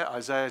verses there.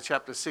 Isaiah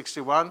chapter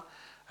 61,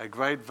 a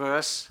great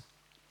verse.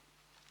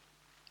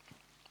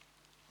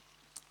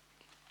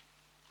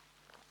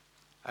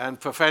 And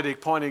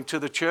prophetic, pointing to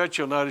the church.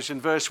 You'll notice in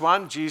verse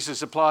 1,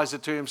 Jesus applies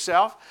it to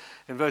himself.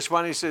 In verse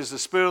 1 he says, the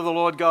Spirit of the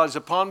Lord God is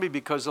upon me,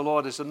 because the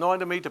Lord has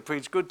anointed me to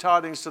preach good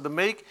tidings to the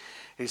meek.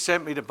 He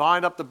sent me to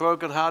bind up the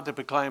broken heart, to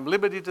proclaim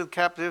liberty to the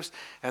captives,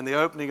 and the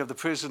opening of the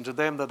prison to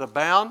them that are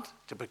bound,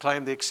 to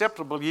proclaim the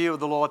acceptable year of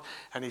the Lord.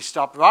 And he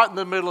stopped right in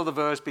the middle of the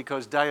verse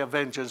because day of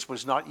vengeance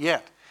was not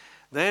yet.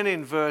 Then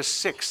in verse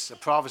 6, the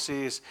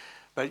prophecy is,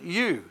 but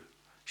you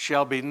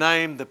shall be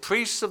named the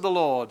priests of the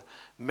Lord.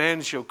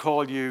 Men shall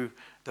call you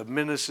the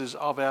ministers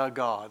of our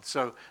God.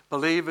 So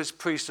believers,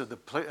 priesthood, the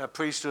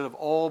priesthood of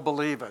all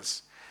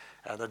believers.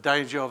 The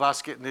danger of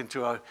us getting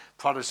into a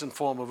Protestant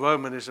form of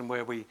Romanism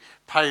where we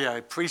pay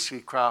a priestly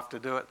craft to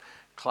do it,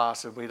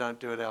 class, and we don't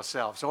do it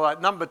ourselves. All right,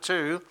 number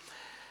 2,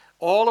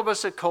 all of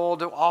us are called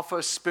to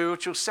offer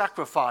spiritual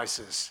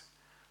sacrifices.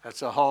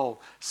 That's a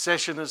whole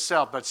session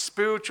itself, but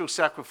spiritual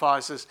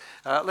sacrifices.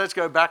 Let's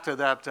go back to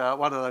that,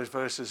 one of those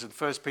verses in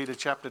 1 Peter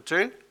chapter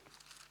 2.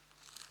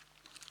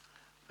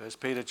 1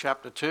 Peter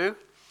chapter 2.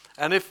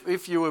 And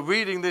if you were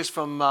reading this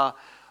from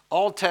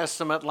Old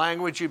Testament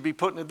language, you'd be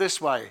putting it this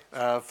way.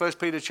 1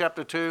 Peter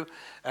chapter 2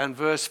 and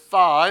verse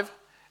 5,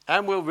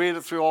 and we'll read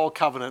it through all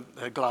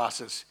covenant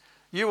glasses.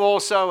 You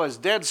also, as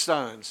dead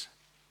stones,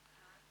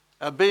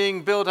 are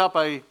being built up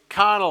a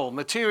carnal,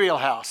 material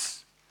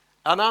house,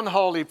 an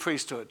unholy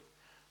priesthood,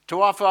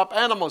 to offer up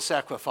animal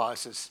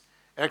sacrifices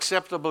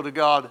acceptable to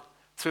God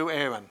through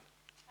Aaron.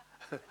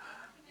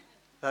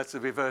 That's the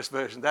reverse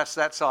version. That's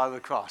that side of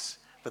the cross.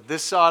 But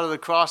this side of the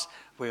cross,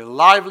 we're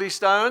lively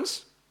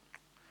stones.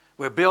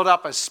 We're built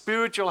up a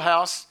spiritual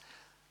house,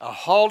 a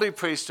holy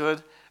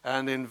priesthood,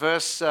 and in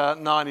verse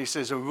 9 he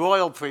says a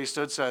royal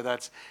priesthood, so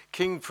that's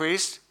king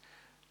priest,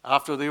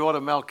 after the order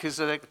of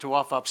Melchizedek, to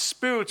offer up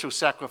spiritual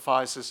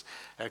sacrifices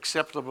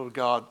acceptable to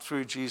God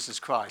through Jesus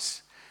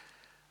Christ.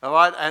 All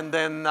right, and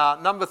then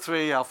number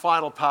 3, our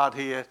final part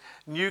here,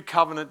 New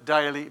Covenant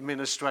daily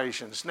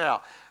ministrations.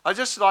 Now, I'd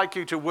just like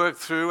you to work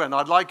through, and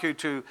I'd like you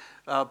to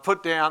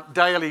put down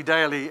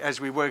daily as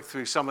we work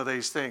through some of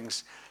these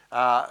things.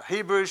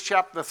 Hebrews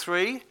chapter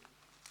 3,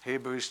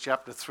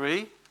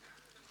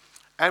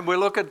 and we'll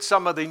look at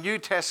some of the New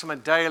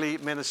Testament daily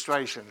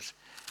ministrations.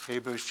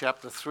 Hebrews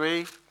chapter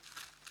 3.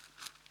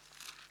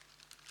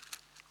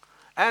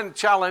 And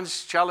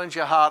challenge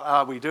your heart,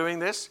 are we doing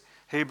this?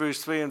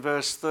 Hebrews 3 and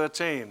verse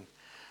 13.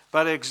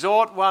 But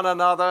exhort one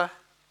another,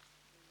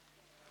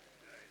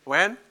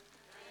 when?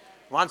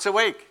 Once a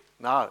week.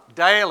 No,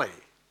 daily.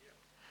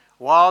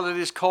 While it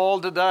is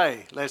called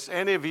today, lest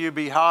any of you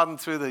be hardened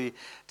through the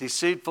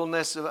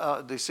deceitfulness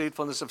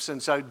of sin.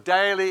 So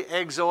daily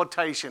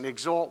exhortation,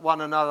 exhort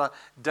one another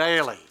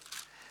daily.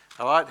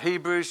 All right,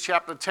 Hebrews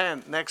chapter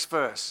 10, next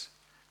verse.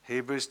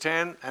 Hebrews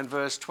 10 and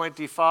verse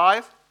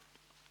 25.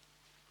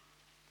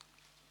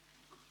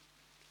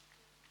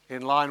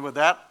 In line with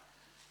that,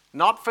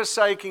 not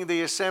forsaking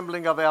the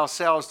assembling of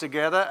ourselves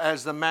together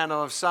as the manner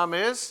of some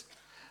is,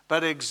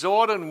 but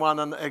exhorting one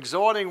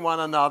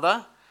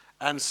another,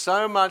 and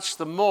so much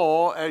the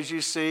more as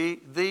you see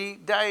the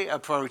day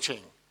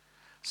approaching.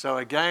 So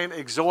again,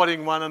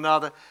 exhorting one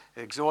another,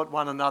 exhort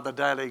one another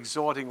daily,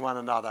 exhorting one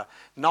another,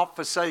 not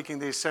forsaking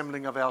the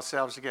assembling of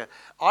ourselves together.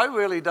 I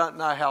really don't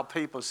know how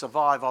people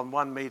survive on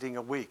one meeting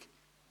a week.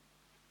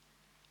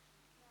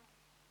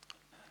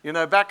 You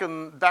know, back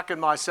in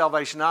my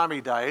Salvation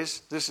Army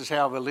days, this is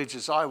how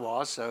religious I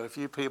was. So if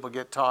you people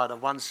get tired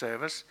of one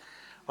service,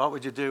 what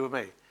would you do with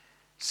me?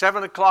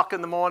 7 o'clock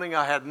in the morning,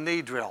 I had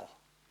knee drill.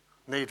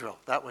 Knee drill.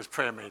 That was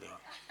prayer meeting.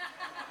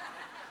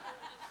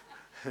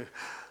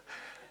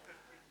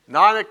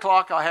 9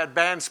 o'clock, I had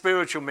band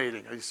spiritual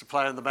meeting. I used to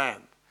play in the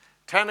band.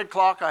 10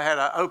 o'clock, I had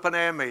an open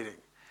air meeting.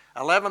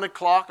 11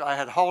 o'clock, I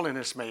had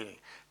holiness meeting.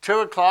 2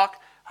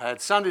 o'clock, I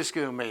had Sunday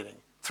school meeting.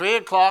 3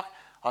 o'clock,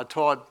 I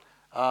taught.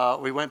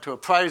 We went to a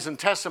praise and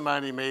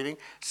testimony meeting.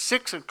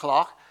 6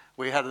 o'clock,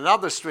 we had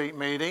another street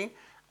meeting.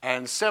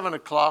 And 7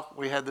 o'clock,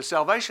 we had the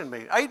salvation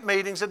meeting. 8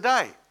 meetings a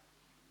day.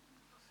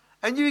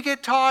 And you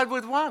get tired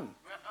with one.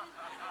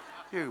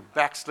 You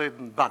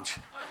backslidden bunch.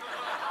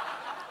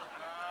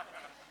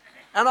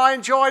 And I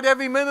enjoyed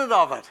every minute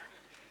of it.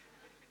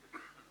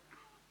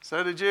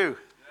 So did you.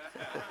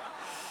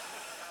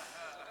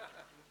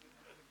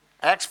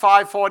 Acts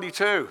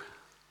 5:42.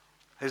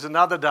 Here's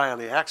another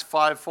daily. Acts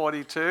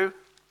 5:42.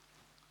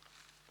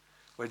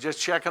 We're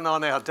just checking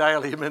on our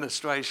daily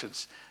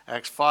ministrations.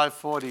 Acts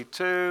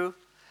 5:42.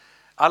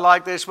 I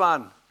like this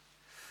one.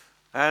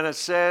 And it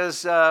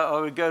says,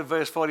 we go to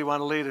verse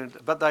 41 later.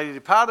 But they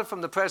departed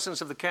from the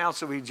presence of the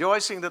council,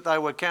 rejoicing that they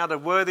were counted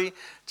worthy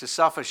to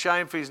suffer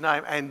shame for his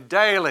name. And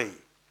daily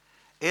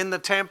in the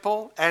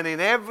temple and in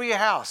every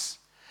house,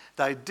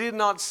 they did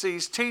not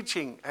cease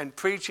teaching and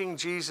preaching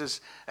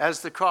Jesus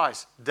as the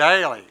Christ.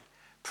 Daily.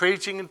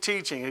 Preaching and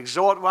teaching.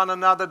 Exhort one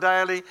another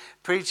daily.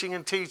 Preaching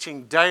and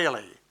teaching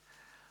daily.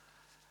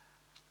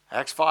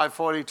 Acts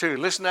 5:42.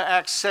 Listen to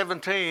Acts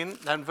 17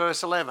 and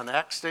verse 11.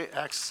 Acts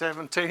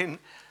 17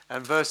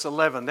 and verse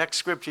 11. Next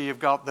scripture you've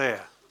got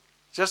there.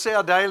 Just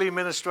our daily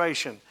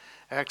ministration.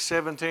 Acts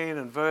 17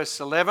 and verse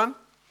 11.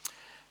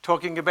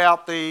 Talking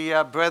about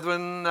the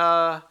brethren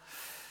at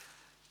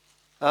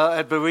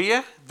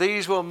Berea.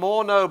 These were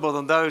more noble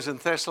than those in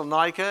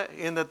Thessalonica,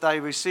 in that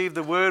they received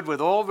the word with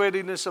all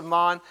readiness of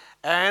mind.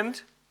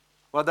 And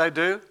what they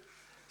do?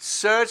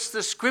 Search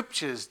the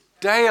scriptures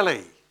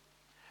daily,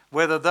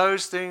 whether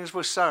those things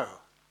were so.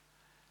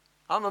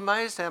 I'm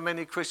amazed how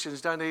many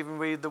Christians don't even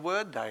read the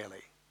word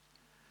daily.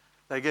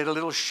 They get a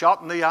little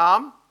shot in the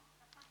arm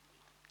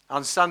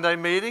on Sunday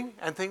meeting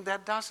and think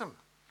that does them.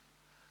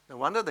 No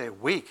wonder they're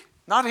weak.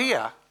 Not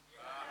here.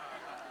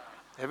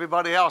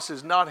 Everybody else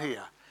is not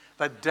here.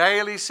 But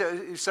daily,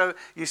 so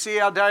you see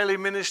our daily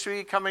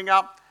ministry coming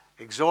up,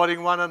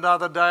 exhorting one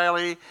another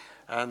daily,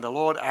 and the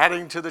Lord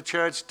adding to the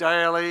church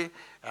daily,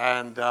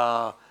 and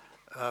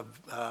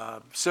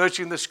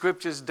searching the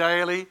scriptures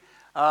daily.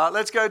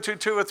 Let's go to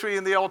 2 or 3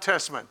 in the Old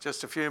Testament,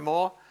 just a few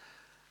more,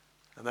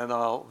 and then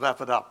I'll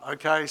wrap it up.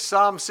 Okay,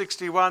 Psalm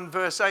 61,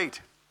 verse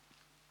 8.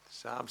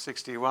 Psalm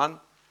 61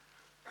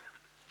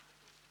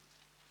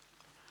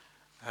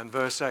 and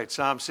verse 8.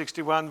 Psalm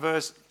 61,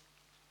 verse...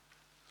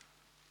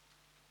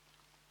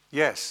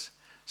 Yes.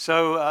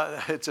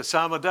 So it's a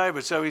Psalm of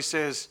David. So he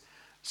says,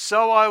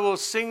 so I will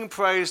sing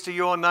praise to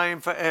your name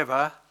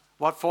forever.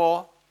 What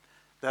for?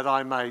 That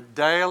I may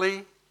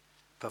daily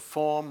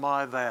perform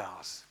my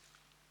vows.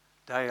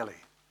 Daily.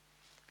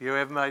 Have you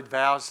ever made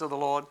vows to the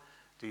Lord?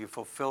 Do you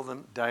fulfill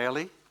them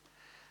daily?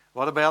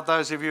 What about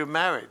those of you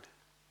married?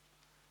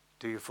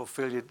 Do you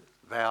fulfill your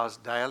vows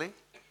daily?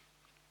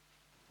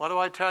 What do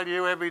I tell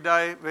you every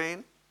day,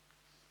 Veen?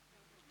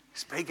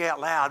 Speak out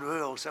loud,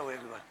 rule, so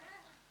everyone.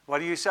 What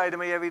do you say to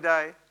me every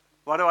day?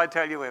 What do I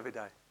tell you every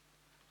day?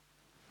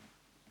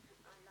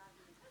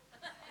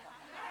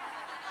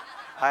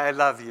 I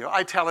love you.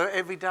 I tell her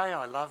every day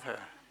I love her.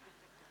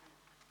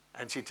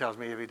 And she tells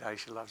me every day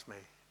she loves me.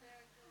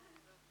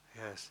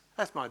 Yes,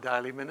 that's my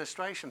daily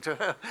ministration to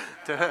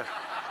her.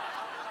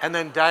 And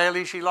then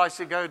daily she likes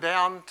to go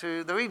down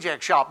to the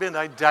reject shop,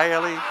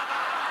 daily.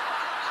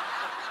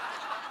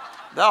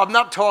 No, I'm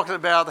not talking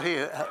about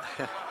here.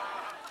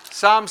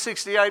 Psalm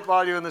 68,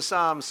 while you're in the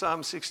Psalms,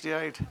 Psalm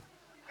 68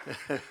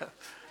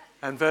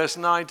 and verse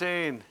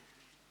 19.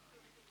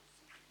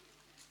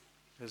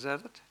 Is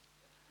that it?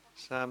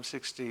 Psalm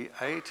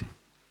 68.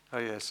 Oh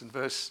yes, and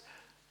verse...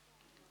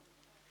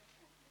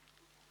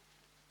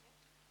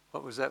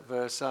 What was that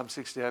verse? Psalm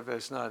 68,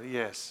 verse 9.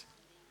 Yes.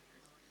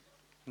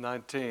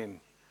 19.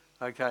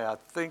 Okay, I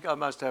think I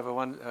must have a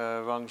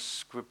wrong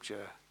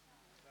scripture.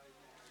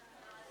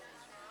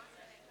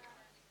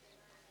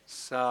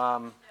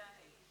 Psalm...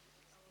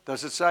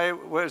 Does it say,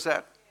 where's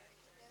that?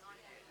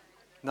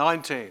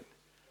 19.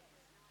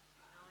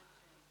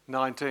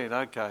 19,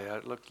 okay.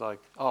 It looked like,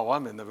 oh,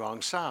 I'm in the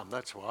wrong psalm,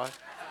 that's why.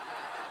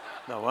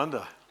 No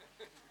wonder.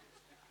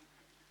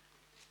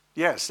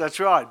 Yes, that's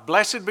right.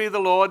 Blessed be the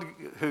Lord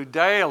who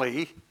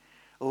daily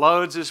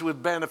loads us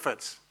with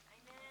benefits.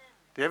 Amen.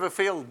 Do you ever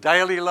feel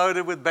daily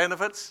loaded with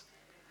benefits?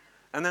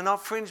 And they're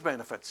not fringe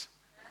benefits.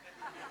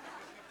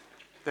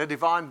 They're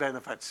divine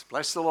benefits.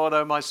 Bless the Lord,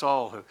 O my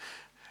soul.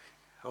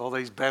 All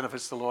these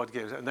benefits the Lord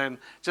gives. And then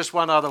just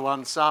one other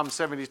one, Psalm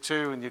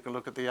 72, and you can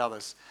look at the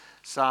others.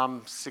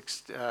 Psalm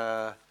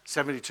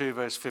 72,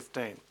 verse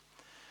 15.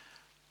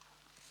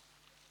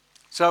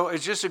 So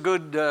it's just a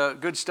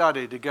good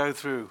study to go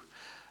through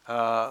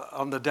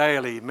on the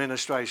daily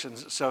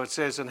ministrations. So it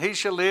says, and he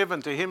shall live,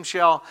 and to him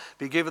shall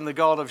be given the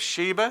God of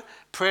Sheba.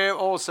 Prayer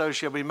also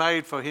shall be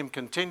made for him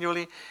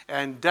continually,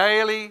 and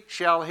daily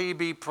shall he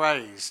be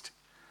praised.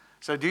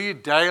 So do you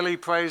daily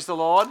praise the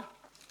Lord?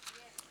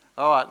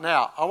 All right,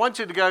 now, I want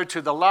you to go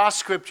to the last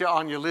scripture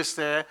on your list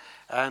there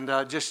and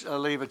just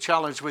leave a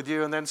challenge with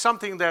you. And then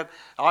something that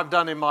I've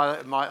done in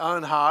my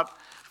own heart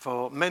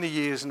for many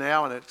years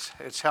now, and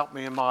it's helped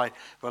me in my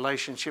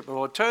relationship with the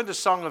Lord. Turn to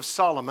Song of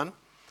Solomon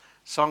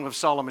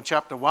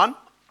chapter 1.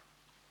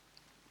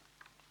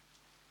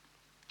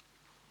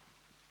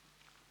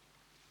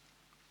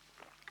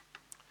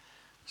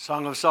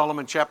 Song of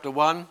Solomon chapter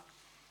 1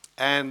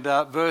 and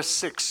verse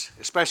 6,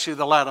 especially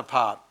the latter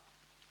part.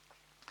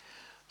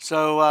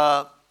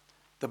 So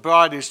the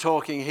bride is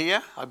talking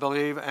here, I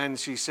believe, and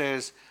she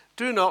says,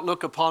 do not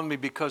look upon me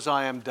because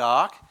I am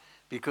dark,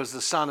 because the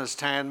sun has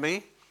tanned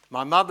me.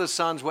 My mother's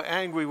sons were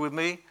angry with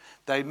me.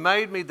 They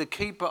made me the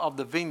keeper of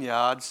the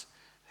vineyards.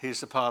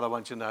 Here's the part I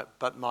want you to know.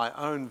 But my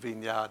own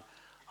vineyard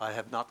I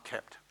have not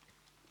kept.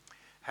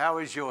 How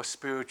is your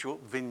spiritual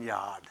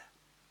vineyard?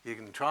 You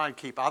can try and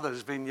keep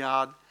others'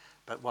 vineyard,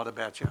 but what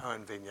about your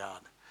own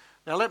vineyard?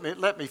 Now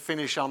let me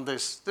finish on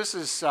this. This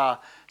is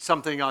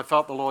something I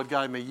felt the Lord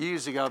gave me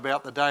years ago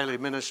about the daily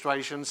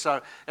ministration.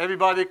 So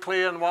everybody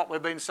clear on what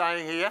we've been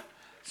saying here?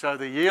 So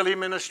the yearly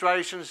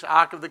ministrations,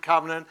 Ark of the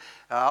Covenant,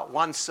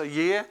 once a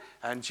year,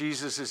 and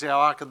Jesus is our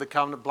Ark of the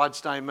Covenant,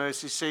 bloodstained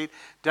mercy seat.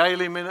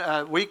 Daily,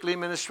 weekly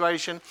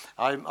ministration.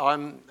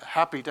 I'm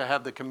happy to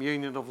have the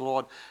communion of the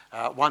Lord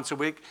once a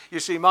week. You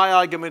see, my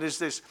argument is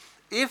this: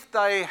 if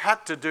they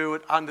had to do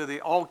it under the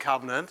old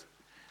covenant,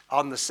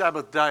 on the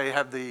Sabbath day,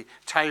 have the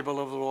table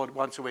of the Lord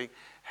once a week,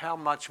 how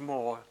much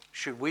more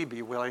should we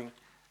be willing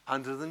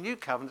under the new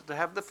covenant to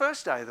have the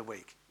first day of the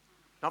week,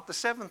 not the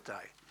seventh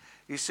day?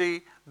 You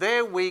see,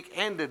 their week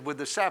ended with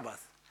the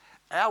Sabbath.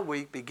 Our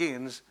week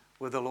begins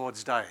with the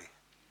Lord's day,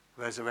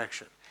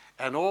 resurrection.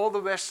 And all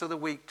the rest of the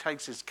week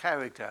takes its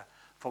character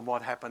from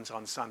what happens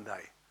on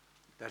Sunday.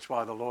 That's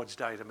why the Lord's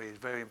day to me is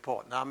very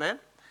important. Amen?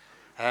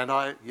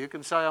 And you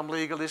can say I'm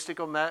legalistic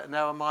or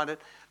narrow-minded.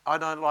 I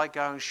don't like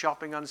going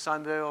shopping on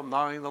Sunday or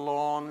mowing the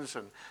lawns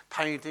and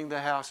painting the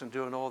house and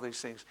doing all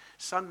these things.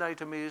 Sunday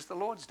to me is the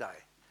Lord's day.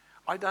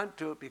 I don't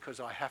do it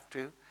because I have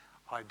to.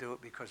 I do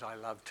it because I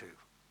love to.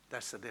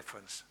 That's the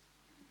difference.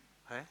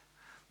 Okay?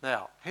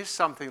 Now, here's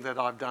something that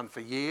I've done for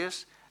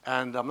years,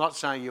 and I'm not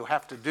saying you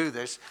have to do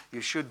this.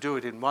 You should do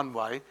it in one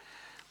way.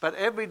 But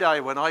every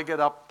day when I get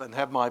up and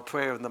have my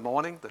prayer in the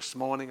morning, this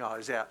morning I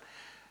was out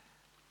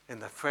in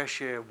the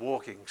fresh air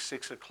walking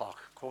 6 o'clock,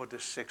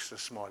 5:45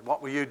 this morning.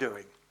 What were you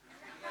doing?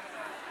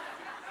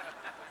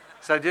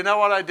 So do you know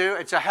what I do?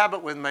 It's a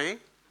habit with me.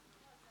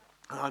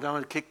 I don't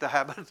want to kick the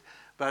habit,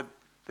 but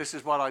this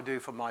is what I do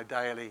for my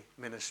daily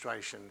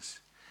ministrations.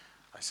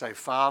 I say,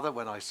 Father,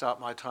 when I start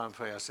my time of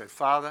prayer, I say,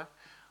 Father,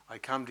 I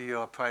come to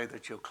you, I pray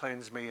that you'll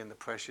cleanse me in the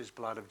precious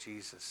blood of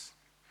Jesus.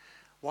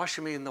 Wash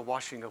me in the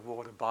washing of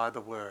water by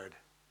the word.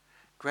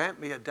 Grant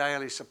me a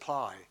daily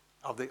supply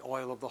of the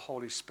oil of the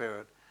Holy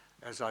Spirit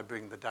as I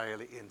bring the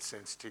daily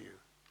incense to you.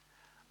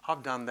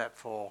 I've done that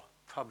for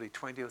probably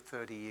 20 or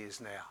 30 years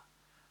now.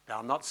 Now,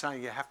 I'm not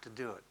saying you have to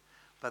do it,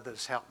 but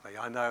it's helped me.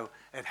 I know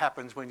it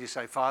happens when you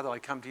say, Father, I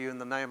come to you in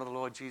the name of the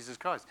Lord Jesus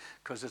Christ,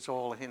 because it's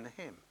all in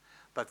him.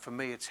 But for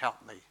me, it's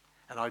helped me.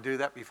 And I do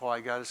that before I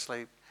go to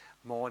sleep,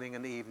 morning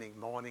and evening,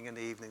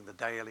 the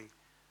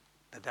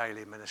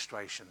daily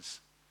ministrations.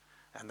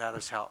 And that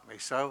has helped me.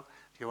 So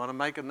if you want to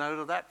make a note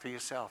of that for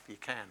yourself, you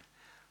can.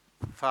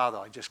 Father,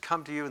 I just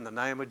come to you in the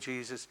name of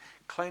Jesus.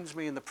 Cleanse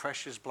me in the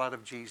precious blood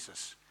of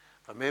Jesus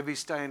from every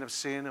stain of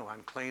sin or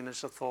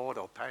uncleanness of thought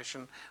or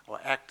passion or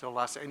act or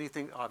lust,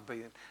 anything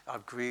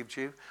I've grieved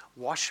you.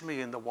 Wash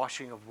me in the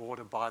washing of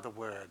water by the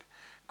word.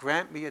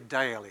 Grant me a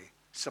daily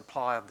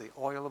supply of the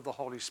oil of the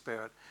Holy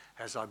Spirit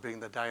as I bring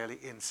the daily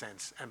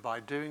incense. And by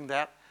doing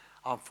that,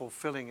 I'm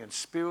fulfilling in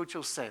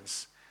spiritual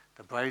sense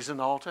the brazen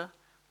altar,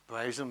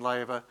 brazen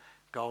laver,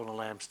 golden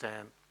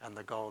lampstand, and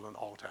the golden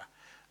altar.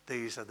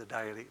 These are the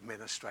daily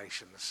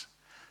ministrations.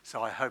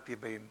 So I hope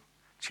you've been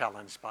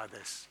challenged by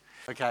this.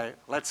 Okay,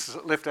 let's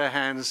lift our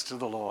hands to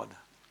the Lord.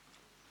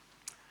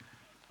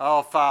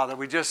 Oh, Father,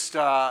 we just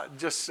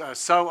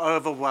so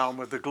overwhelmed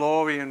with the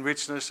glory and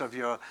richness of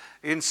your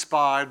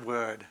inspired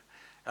word.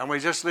 And we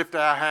just lift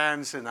our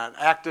hands in an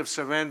act of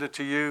surrender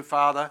to you,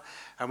 Father.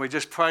 And we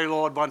just pray,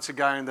 Lord, once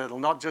again, that it'll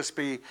not just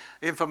be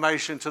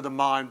information to the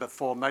mind, but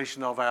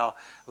formation of our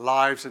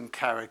lives and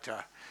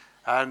character.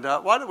 And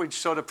why don't we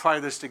sort of pray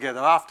this together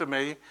after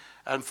me?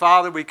 And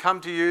Father, we come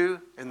to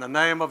you in the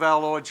name of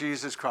our Lord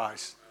Jesus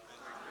Christ.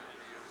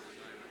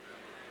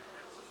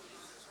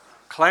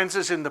 Cleanse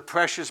us in the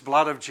precious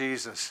blood of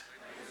Jesus.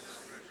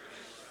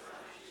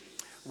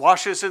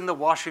 Wash us in the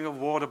washing of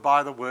water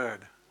by the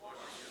word.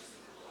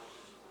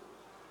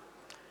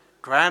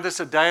 Grant us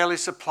a daily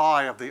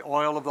supply of the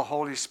oil of the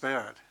Holy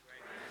Spirit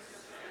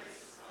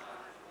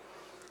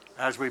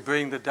as we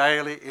bring the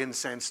daily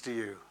incense to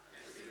you.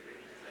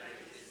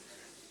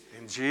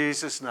 In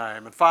Jesus'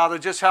 name. And Father,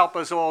 just help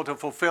us all to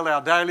fulfill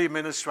our daily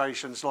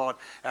ministrations, Lord,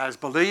 as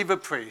believer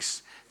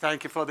priests.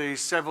 Thank you for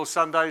these several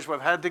Sundays we've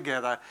had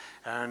together,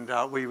 and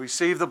we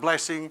receive the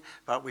blessing,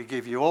 but we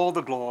give you all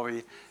the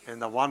glory in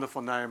the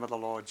wonderful name of the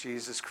Lord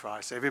Jesus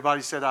Christ.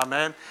 Everybody said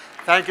amen.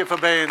 Thank you for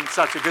being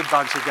such a good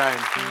bunch again.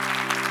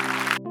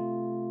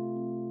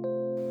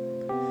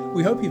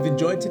 We hope you've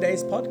enjoyed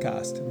today's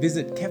podcast.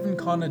 Visit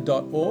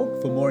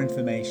kevinconnor.org for more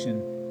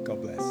information.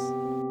 God bless.